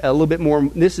unique a little bit more.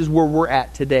 This is where we're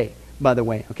at today, by the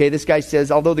way. Okay, this guy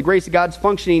says, although the grace of God's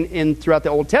functioning throughout the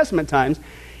Old Testament times,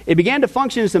 it began to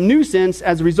function in some new sense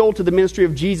as a result of the ministry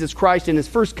of Jesus Christ in his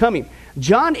first coming.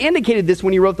 John indicated this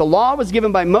when he wrote, the law was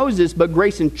given by Moses, but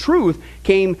grace and truth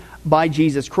came by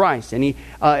Jesus Christ. And he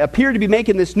appeared to be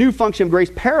making this new function of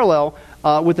grace parallel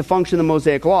with the function of the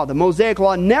Mosaic Law. The Mosaic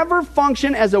Law never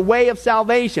functioned as a way of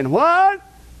salvation. What?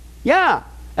 Yeah.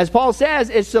 As Paul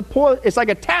says, it's like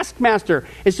a taskmaster.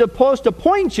 It's supposed to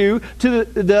point you to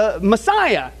the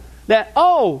Messiah. That,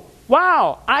 oh,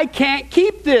 wow, I can't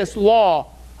keep this law.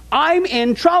 I'm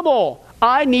in trouble.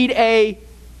 I need a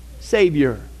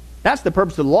Savior. That's the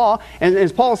purpose of the law. And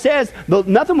as Paul says,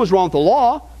 nothing was wrong with the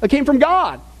law. It came from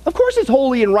God. Of course it's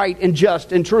holy and right and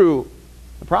just and true.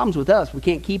 The problem's with us. We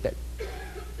can't keep it.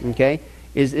 Okay?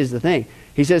 Is the thing.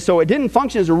 He says, so it didn't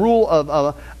function as a rule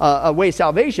of a way of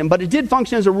salvation, but it did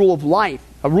function as a rule of life,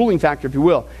 a ruling factor, if you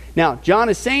will. Now, John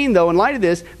is saying, though, in light of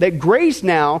this, that grace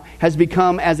now has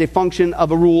become as a function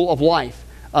of a rule of life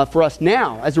for us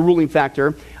now, as a ruling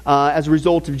factor, as a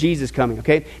result of Jesus coming.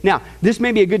 Okay? Now, this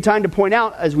may be a good time to point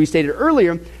out, as we stated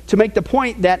earlier, to make the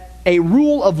point that a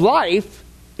rule of life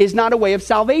is not a way of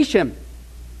salvation.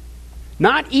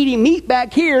 Not eating meat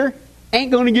back here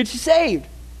ain't going to get you saved.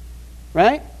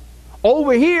 right?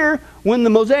 Over here, when the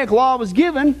Mosaic Law was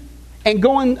given and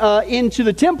going into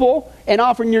the temple and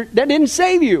offering that didn't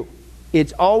save you.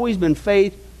 It's always been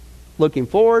faith, looking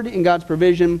forward in God's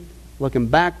provision, looking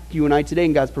back you and I today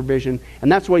in God's provision.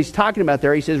 And that's what he's talking about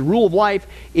there. He says rule of life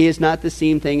is not the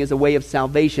same thing as a way of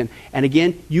salvation. And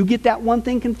again, you get that one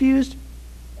thing confused,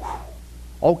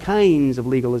 all kinds of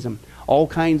legalism, all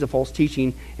kinds of false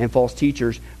teaching and false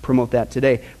teachers promote that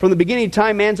today. From the beginning of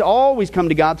time, man's always come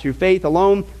to God through faith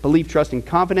alone, belief, trust, and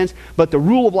confidence. But the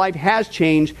rule of life has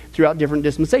changed throughout different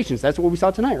dispensations. That's what we saw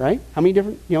tonight, right? How many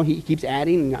different, he keeps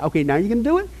adding, okay, now you're going to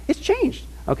do it? It's changed,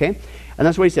 okay? And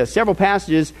that's what he says. Several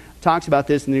passages talks about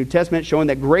this in the New Testament, showing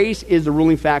that grace is the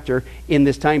ruling factor in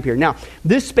this time period. Now,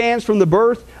 this spans from the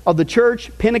birth of the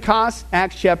church, Pentecost,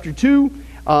 Acts chapter 2,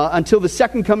 until the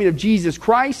second coming of Jesus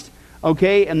Christ,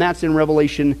 okay, and that's in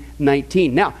Revelation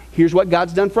 19. Now, here's what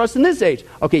God's done for us in this age.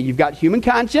 Okay, you've got human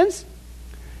conscience,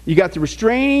 you've got the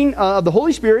restraining of the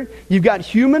Holy Spirit, you've got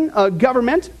human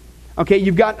government, okay,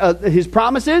 you've got his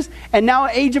promises, and now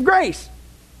an age of grace,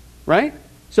 right?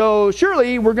 So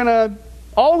surely we're going to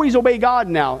always obey God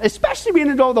now, especially being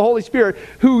indwelt with the Holy Spirit,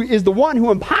 who is the one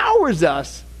who empowers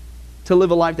us to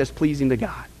live a life that's pleasing to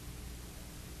God.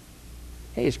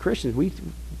 Hey, as Christians,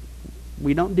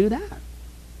 we don't do that.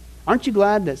 Aren't you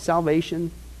glad that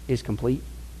salvation is complete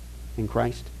in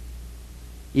Christ?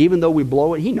 Even though we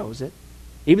blow it, he knows it.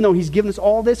 Even though he's given us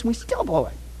all this, we still blow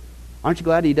it. Aren't you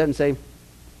glad he doesn't say,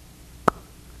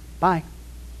 bye,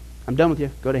 I'm done with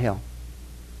you, go to hell.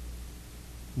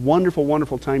 Wonderful,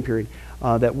 wonderful time period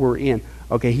that we're in.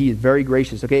 Okay, he is very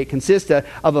gracious. Okay, it consists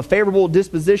of a favorable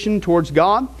disposition towards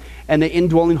God and the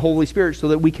indwelling Holy Spirit so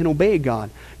that we can obey God.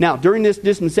 Now, during this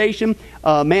dispensation,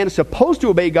 man is supposed to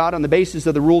obey God on the basis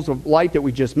of the rules of life that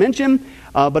we just mentioned.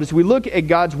 But as we look at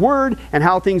God's Word and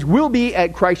how things will be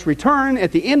at Christ's return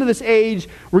at the end of this age,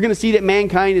 we're going to see that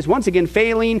mankind is once again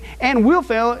failing and will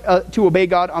fail to obey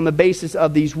God on the basis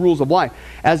of these rules of life.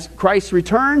 As Christ's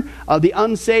return, the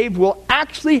unsaved will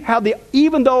actually have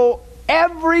even though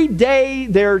every day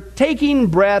they're taking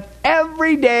breath,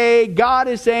 every day God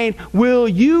is saying, will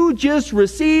you just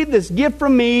receive this gift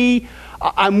from me?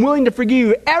 I'm willing to forgive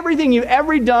you everything you've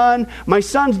ever done. My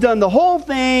son's done the whole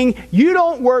thing. You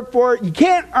don't work for it. You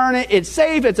can't earn it. It's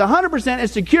safe. It's 100%.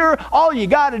 It's secure. All you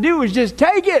got to do is just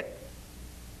take it.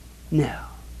 No.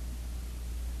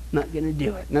 Not going to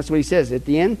do it. And that's what he says at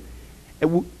the end. It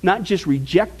will not just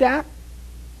reject that.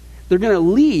 They're going to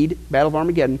lead, Battle of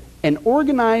Armageddon, an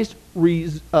organized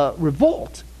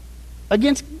revolt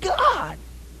against God.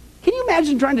 Can you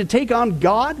imagine trying to take on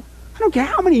God? I don't care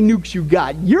how many nukes you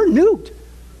got. You're nuked.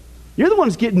 You're the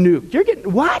ones getting nuked. You're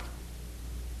getting, what?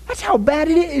 That's how bad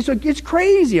it is. It's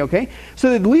crazy, okay?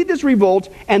 So they lead this revolt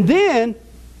and then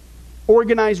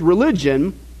organized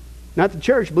religion, not the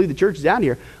church, I believe the church is out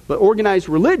here, but organized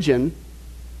religion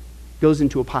goes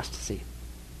into apostasy.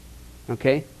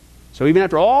 Okay? So even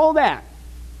after all that,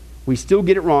 we still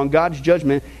get it wrong. God's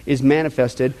judgment is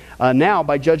manifested now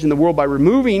by judging the world by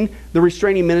removing the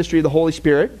restraining ministry of the Holy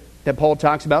Spirit that Paul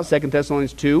talks about, 2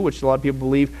 Thessalonians 2, which a lot of people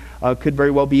believe could very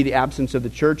well be the absence of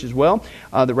the church as well.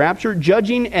 The rapture,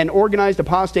 judging an organized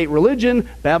apostate religion.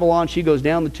 Babylon, she goes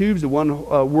down the tubes, the one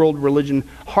world religion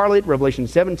harlot, Revelation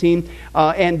 17,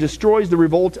 and destroys the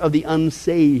revolt of the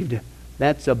unsaved.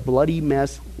 That's a bloody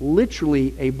mess,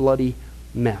 literally a bloody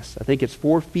mess. I think it's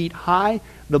 4 feet high.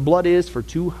 The blood is for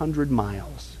 200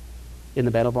 miles in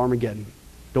the Battle of Armageddon.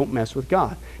 Don't mess with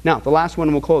God. Now, the last one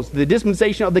and we'll close. The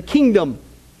dispensation of the kingdom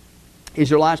is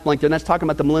your last blank there. And that's talking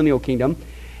about the millennial kingdom.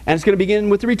 And it's going to begin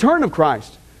with the return of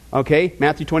Christ. Okay,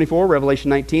 Matthew 24, Revelation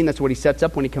 19, that's what he sets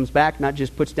up when he comes back. Not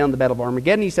just puts down the Battle of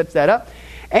Armageddon, he sets that up.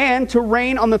 And to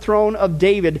reign on the throne of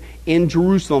David in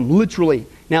Jerusalem, literally.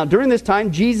 Now, during this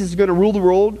time, Jesus is going to rule the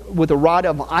world with a rod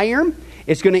of iron.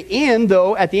 It's going to end,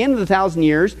 though, at the end of the 1,000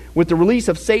 years with the release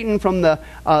of Satan from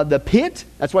the pit.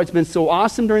 That's why it's been so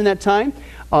awesome during that time.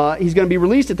 He's going to be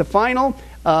released at the final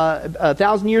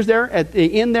 1,000 years there, at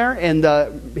the end there, and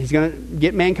he's going to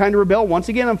get mankind to rebel once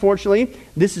again, unfortunately.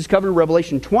 This is covered in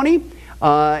Revelation 20,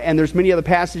 and there's many other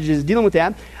passages dealing with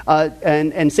that.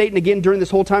 And Satan, again, during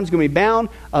this whole time is going to be bound.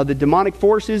 The demonic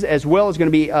forces, as well, is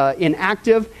going to be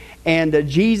inactive. And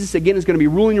Jesus, again, is going to be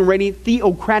ruling and reigning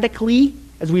theocratically.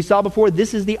 As we saw before,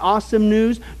 this is the awesome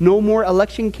news. No more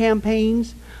election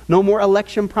campaigns. No more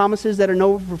election promises that are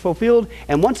never fulfilled.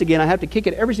 And once again, I have to kick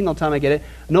it every single time I get it.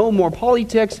 No more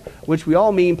politics, which we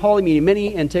all mean. Poly meaning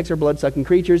many, and ticks are blood-sucking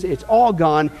creatures. It's all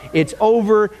gone. It's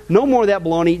over. No more of that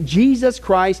baloney. Jesus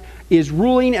Christ is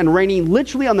ruling and reigning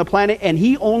literally on the planet, and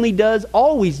he only does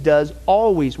always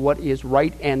what is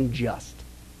right and just.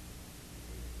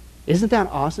 Isn't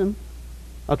that awesome?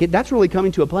 Okay, that's really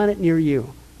coming to a planet near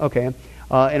you. Okay,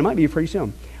 and it might be pretty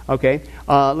soon. Okay,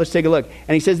 let's take a look.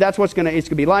 And he says that's it's going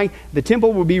to be like. The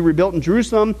temple will be rebuilt in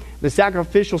Jerusalem. The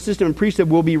sacrificial system and priesthood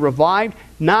will be revived,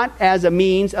 not as a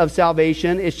means of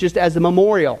salvation. It's just as a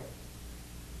memorial.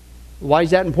 Why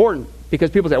is that important? Because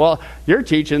people say, well, you're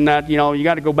teaching that, you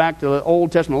got to go back to the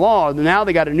Old Testament law. Now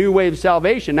they got a new way of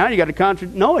salvation. Now you got to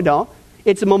contradict. No, I don't.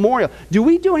 It's a memorial. Do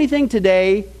we do anything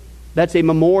today that's a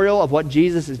memorial of what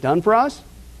Jesus has done for us?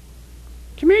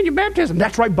 Communion baptism.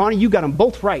 That's right, Bonnie. You got them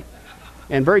both right.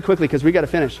 And very quickly, because we got to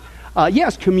finish.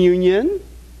 Yes, communion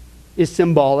is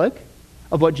symbolic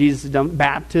of what Jesus has done.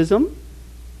 Baptism,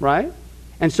 right?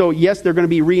 And so, yes, they're going to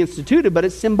be reinstituted, but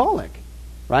it's symbolic,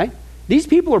 right? These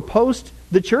people are post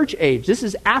the church age. This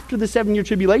is after the 7-year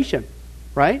tribulation,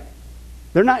 right?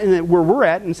 They're not in where we're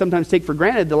at, and sometimes take for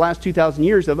granted the last 2,000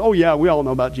 years of, oh yeah, we all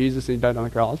know about Jesus and he died on the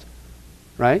cross,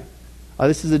 right?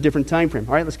 This is a different time frame.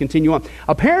 All right, let's continue on.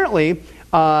 Apparently,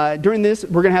 during this,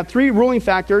 we're going to have 3 ruling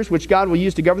factors which God will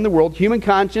use to govern the world: human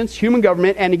conscience, human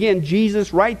government, and again,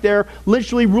 Jesus right there,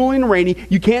 literally ruling and reigning.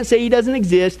 You can't say he doesn't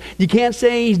exist. You can't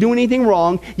say he's doing anything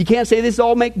wrong. You can't say this is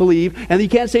all make-believe. And you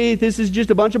can't say this is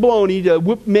just a bunch of baloney to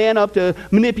whip man up to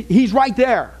manipulate. He's right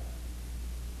there.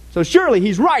 So surely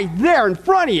he's right there in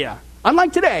front of you.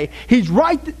 Unlike today, he's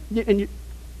right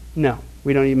no,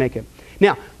 we don't even make it.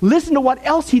 Now, listen to what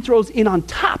else he throws in on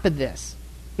top of this.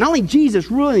 Not only Jesus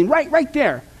ruling right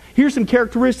there. Here's some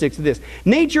characteristics of this.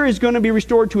 Nature is going to be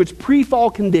restored to its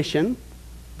pre-fall condition.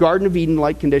 Garden of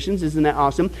Eden-like conditions. Isn't that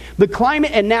awesome? The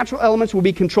climate and natural elements will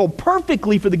be controlled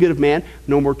perfectly for the good of man.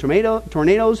 No more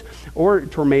tornadoes or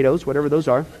tornadoes, whatever those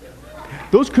are.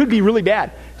 Those could be really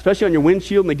bad, especially on your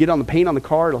windshield, and they get on the paint on the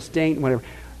car, it'll stain, whatever.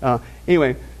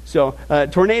 Anyway, so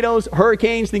tornadoes,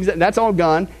 hurricanes, things that's all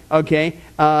gone. Okay,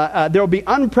 there will be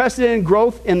unprecedented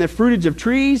growth in the fruitage of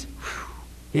trees.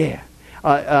 Yeah,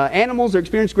 animals are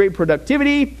experiencing great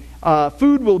productivity.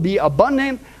 Food will be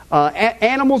abundant.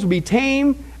 Animals will be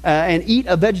tame and eat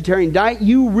a vegetarian diet.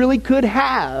 You really could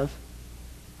have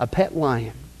a pet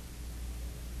lion.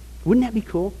 Wouldn't that be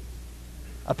cool?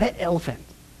 A pet elephant.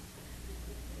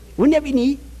 Wouldn't that be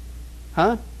neat?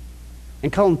 Huh?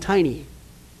 And call them Tiny.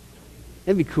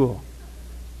 That'd be cool.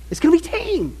 It's going to be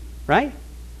tame, right?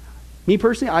 Me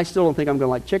personally, I still don't think I'm going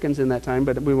to like chickens in that time,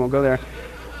 but we won't go there.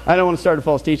 I don't want to start a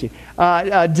false teaching.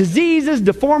 Diseases,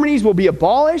 deformities will be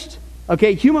abolished.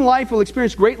 Okay, human life will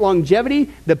experience great longevity.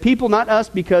 The people, not us,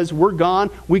 because we're gone.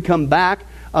 We come back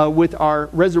with our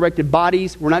resurrected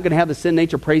bodies. We're not going to have the sin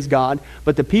nature, praise God.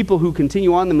 But the people who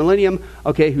continue on the millennium,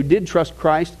 okay, who did trust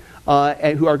Christ,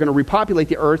 and who are going to repopulate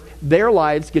the earth, their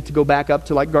lives get to go back up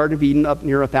to like Garden of Eden, up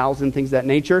near 1,000, things of that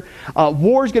nature.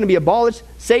 War is going to be abolished.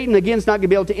 Satan, again, is not going to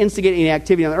be able to instigate any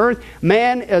activity on the earth.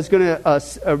 Man is going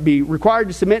to be required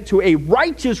to submit to a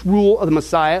righteous rule of the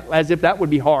Messiah, as if that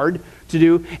would be hard to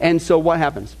do. And so what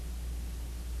happens?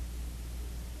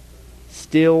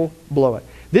 Still blow it.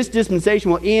 This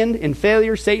dispensation will end in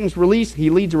failure. Satan's release. He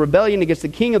leads a rebellion against the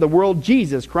King of the world,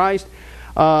 Jesus Christ.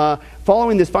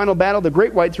 Following this final battle, the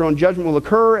great white throne judgment will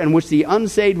occur, in which the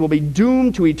unsaved will be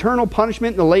doomed to eternal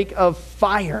punishment in the lake of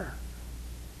fire.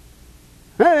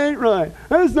 That ain't right.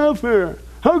 That's not fair.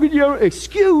 How could you ever...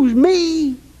 Excuse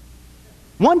me.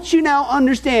 Once you now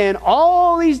understand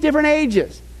all these different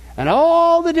ages and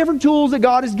all the different tools that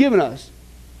God has given us,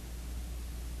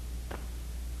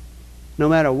 no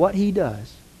matter what he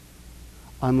does,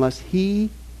 unless he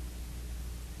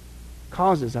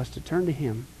causes us to turn to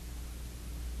him,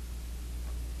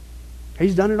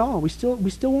 he's done it all. We still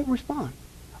won't respond.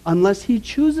 Unless he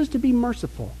chooses to be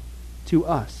merciful to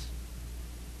us.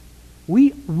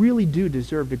 We really do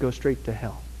deserve to go straight to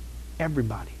hell.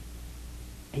 Everybody.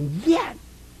 And yet,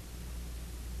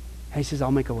 he says,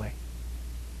 I'll make a way.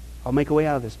 I'll make a way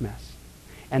out of this mess.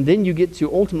 And then you get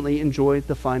to ultimately enjoy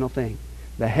the final thing.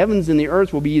 The heavens and the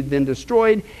earth will be then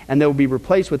destroyed, and they will be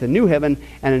replaced with a new heaven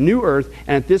and a new earth.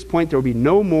 And at this point, there will be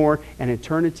no more, and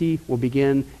eternity will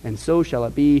begin. And so shall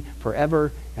it be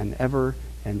forever and ever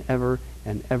and ever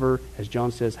and ever. As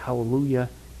John says, hallelujah,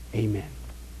 amen.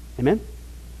 Amen?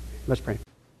 Let's pray.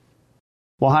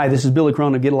 Well, hi, this is Billy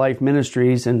Crone of Get a Life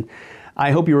Ministries, and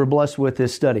I hope you were blessed with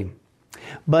this study.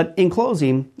 But in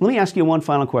closing, let me ask you one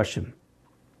final question.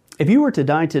 If you were to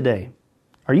die today,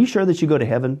 are you sure that you go to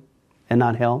heaven and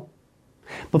not hell?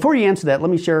 Before you answer that,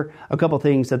 let me share a couple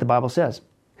things that the Bible says.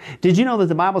 Did you know that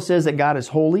the Bible says that God is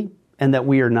holy and that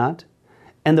we are not?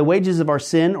 And the wages of our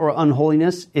sin or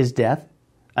unholiness is death?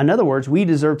 In other words, we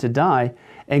deserve to die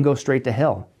and go straight to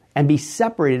hell and be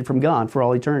separated from God for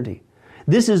all eternity.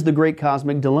 This is the great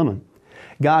cosmic dilemma.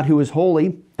 God, who is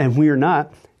holy and we are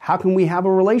not, how can we have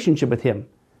a relationship with him?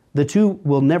 The two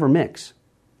will never mix.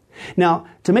 Now,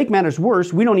 to make matters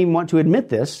worse, we don't even want to admit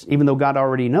this, even though God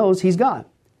already knows He's God.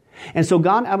 And so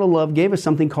God, out of love, gave us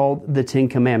something called the Ten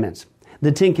Commandments.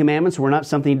 The Ten Commandments were not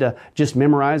something to just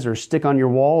memorize or stick on your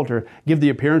wall to give the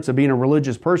appearance of being a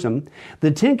religious person. The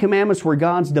Ten Commandments were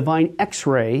God's divine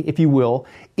X-ray, if you will,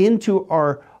 into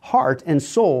our heart and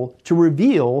soul to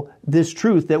reveal this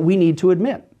truth that we need to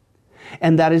admit.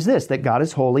 And that is this, that God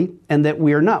is holy and that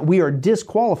we are not. We are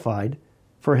disqualified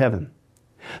for heaven.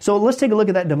 So let's take a look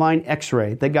at that divine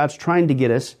X-ray that God's trying to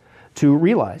get us to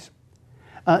realize.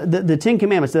 The Ten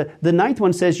Commandments, the ninth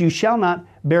one says, you shall not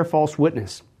bear false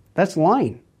witness. That's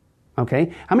lying.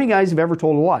 Okay? How many guys have ever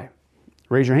told a lie?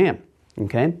 Raise your hand.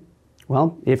 Okay?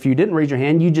 Well, if you didn't raise your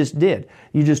hand, you just did.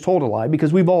 You just told a lie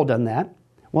because we've all done that.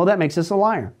 Well, that makes us a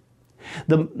liar.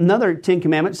 Another Ten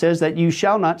Commandment says that you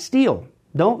shall not steal.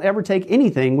 Don't ever take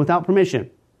anything without permission.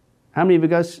 How many of you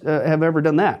guys have ever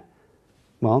done that?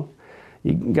 Well,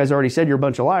 you guys already said you're a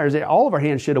bunch of liars. All of our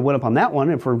hands should have went up on that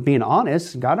one. If we're being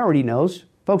honest, God already knows.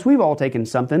 Folks, we've all taken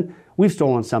something. We've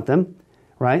stolen something,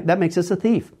 right? That makes us a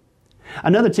thief.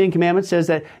 Another Ten Commandments says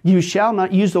that you shall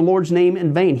not use the Lord's name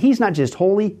in vain. He's not just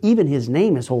holy, even His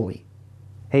name is holy.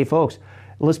 Hey, folks,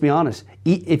 let's be honest.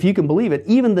 If you can believe it,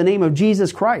 even the name of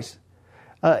Jesus Christ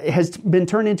has been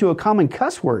turned into a common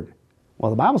cuss word.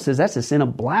 Well, the Bible says that's a sin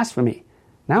of blasphemy.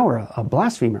 Now we're a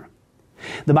blasphemer.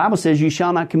 The Bible says you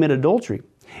shall not commit adultery.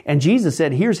 And Jesus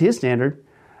said, here's His standard.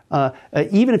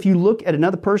 Even if you look at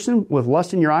another person with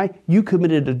lust in your eye, you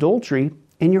committed adultery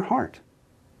in your heart.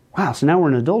 Wow, so now we're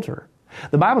an adulterer.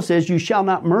 The Bible says you shall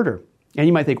not murder. And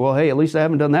you might think, well, hey, at least I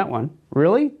haven't done that one.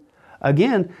 Really?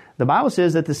 Again, the Bible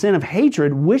says that the sin of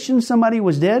hatred, wishing somebody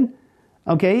was dead,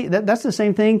 okay, that's the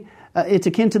same thing. It's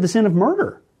akin to the sin of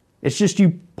murder. It's just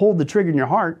you pulled the trigger in your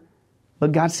heart,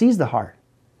 but God sees the heart.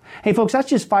 Hey, folks, that's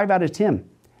just 5 out of 10.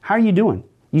 How are you doing?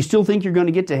 You still think you're going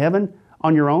to get to heaven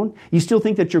on your own? You still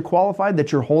think that you're qualified,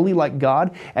 that you're holy like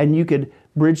God, and you could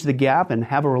bridge the gap and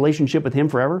have a relationship with Him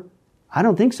forever? I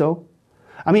don't think so.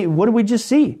 I mean, what did we just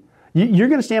see? You're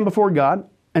going to stand before God,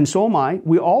 and so am I.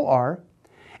 We all are.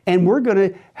 And we're going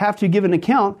to have to give an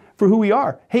account for who we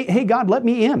are. Hey, God, let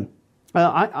me in.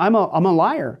 I'm a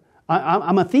liar.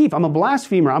 I'm a thief. I'm a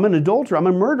blasphemer. I'm an adulterer. I'm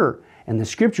a murderer. And the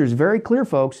Scripture is very clear,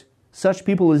 folks. Such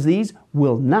people as these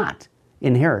will not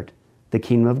inherit the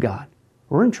kingdom of God.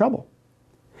 We're in trouble.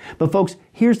 But folks,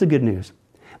 here's the good news.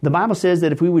 The Bible says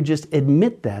that if we would just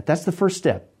admit that, that's the first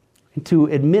step. To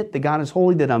admit that God is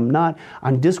holy, that I'm not,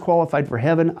 I'm disqualified for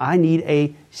heaven, I need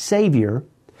a Savior.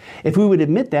 If we would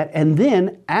admit that and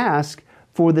then ask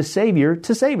for the Savior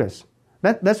to save us.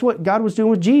 That's what God was doing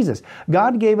with Jesus.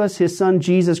 God gave us His Son,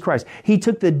 Jesus Christ. He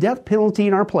took the death penalty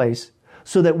in our place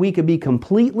so that we could be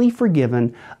completely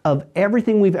forgiven of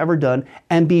everything we've ever done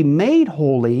and be made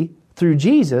holy through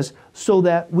Jesus so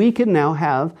that we can now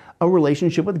have a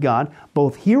relationship with God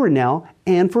both here and now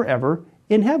and forever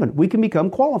in heaven. We can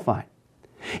become qualified.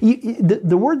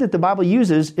 The word that the Bible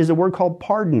uses is a word called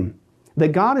pardon.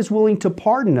 That God is willing to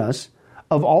pardon us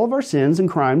of all of our sins and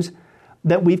crimes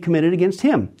that we've committed against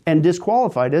Him and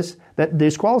disqualified us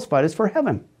for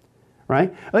heaven.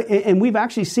 Right? And we've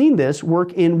actually seen this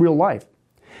work in real life.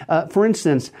 For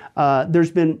instance,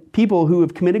 there's been people who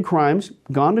have committed crimes,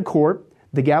 gone to court,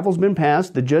 the gavel's been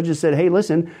passed, the judge has said, hey,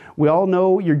 listen, we all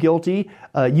know you're guilty,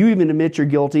 you even admit you're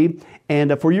guilty,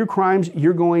 and for your crimes,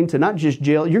 you're going to not just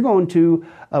jail, you're going to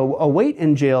await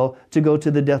in jail to go to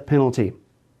the death penalty.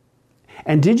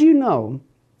 And did you know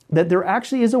that there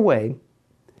actually is a way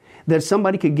that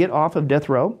somebody could get off of death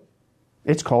row?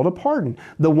 It's called a pardon.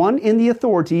 The one in the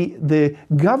authority, the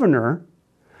governor,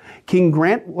 can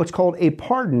grant what's called a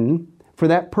pardon for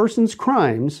that person's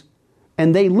crimes,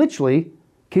 and they literally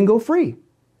can go free.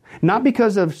 Not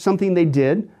because of something they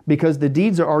did, because the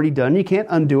deeds are already done, you can't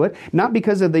undo it. Not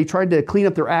because they tried to clean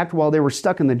up their act while they were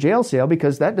stuck in the jail cell,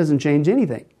 because that doesn't change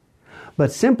anything.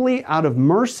 But simply out of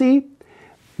mercy,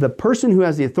 the person who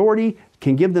has the authority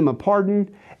can give them a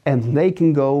pardon, and they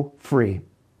can go free.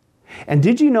 And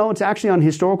did you know, it's actually on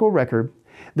historical record,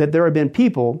 that there have been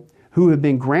people who have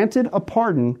been granted a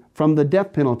pardon from the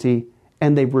death penalty,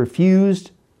 and they've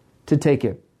refused to take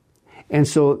it. And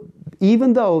so,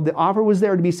 even though the offer was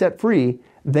there to be set free,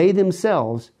 they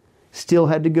themselves still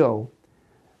had to go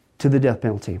to the death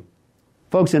penalty.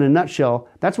 Folks, in a nutshell,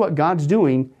 that's what God's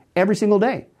doing every single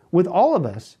day with all of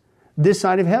us this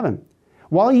side of heaven.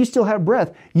 While you still have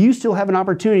breath, you still have an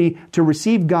opportunity to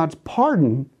receive God's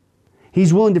pardon.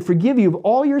 He's willing to forgive you of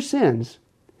all your sins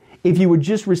if you would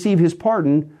just receive His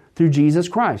pardon through Jesus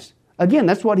Christ. Again,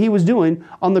 that's what He was doing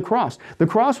on the cross. The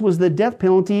cross was the death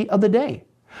penalty of the day.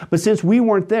 But since we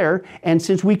weren't there, and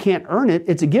since we can't earn it,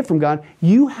 it's a gift from God,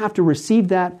 you have to receive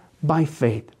that by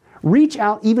faith. Reach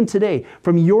out even today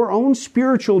from your own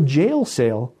spiritual jail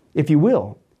cell, if you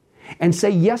will, and say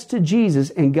yes to Jesus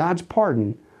and God's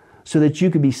pardon so that you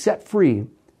can be set free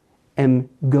and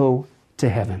go to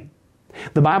heaven.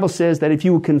 The Bible says that if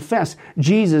you will confess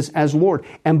Jesus as Lord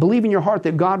and believe in your heart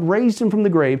that God raised Him from the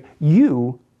grave,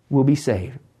 you will be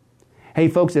saved. Hey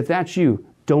folks, if that's you,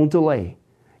 don't delay.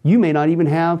 You may not even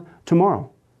have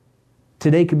tomorrow.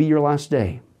 Today could be your last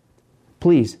day.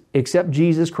 Please accept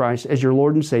Jesus Christ as your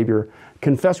Lord and Savior.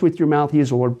 Confess with your mouth He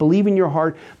is Lord. Believe in your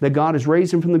heart that God has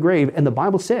raised Him from the grave. And the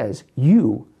Bible says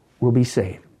you will be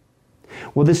saved.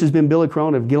 Well, this has been Billy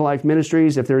Crone of Gill Life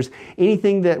Ministries. If there's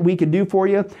anything that we could do for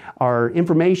you, our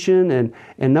information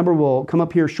and number will come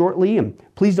up here shortly. And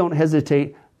please don't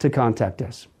hesitate to contact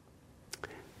us.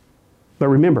 But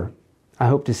remember, I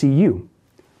hope to see you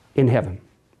in heaven.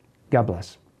 God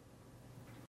bless.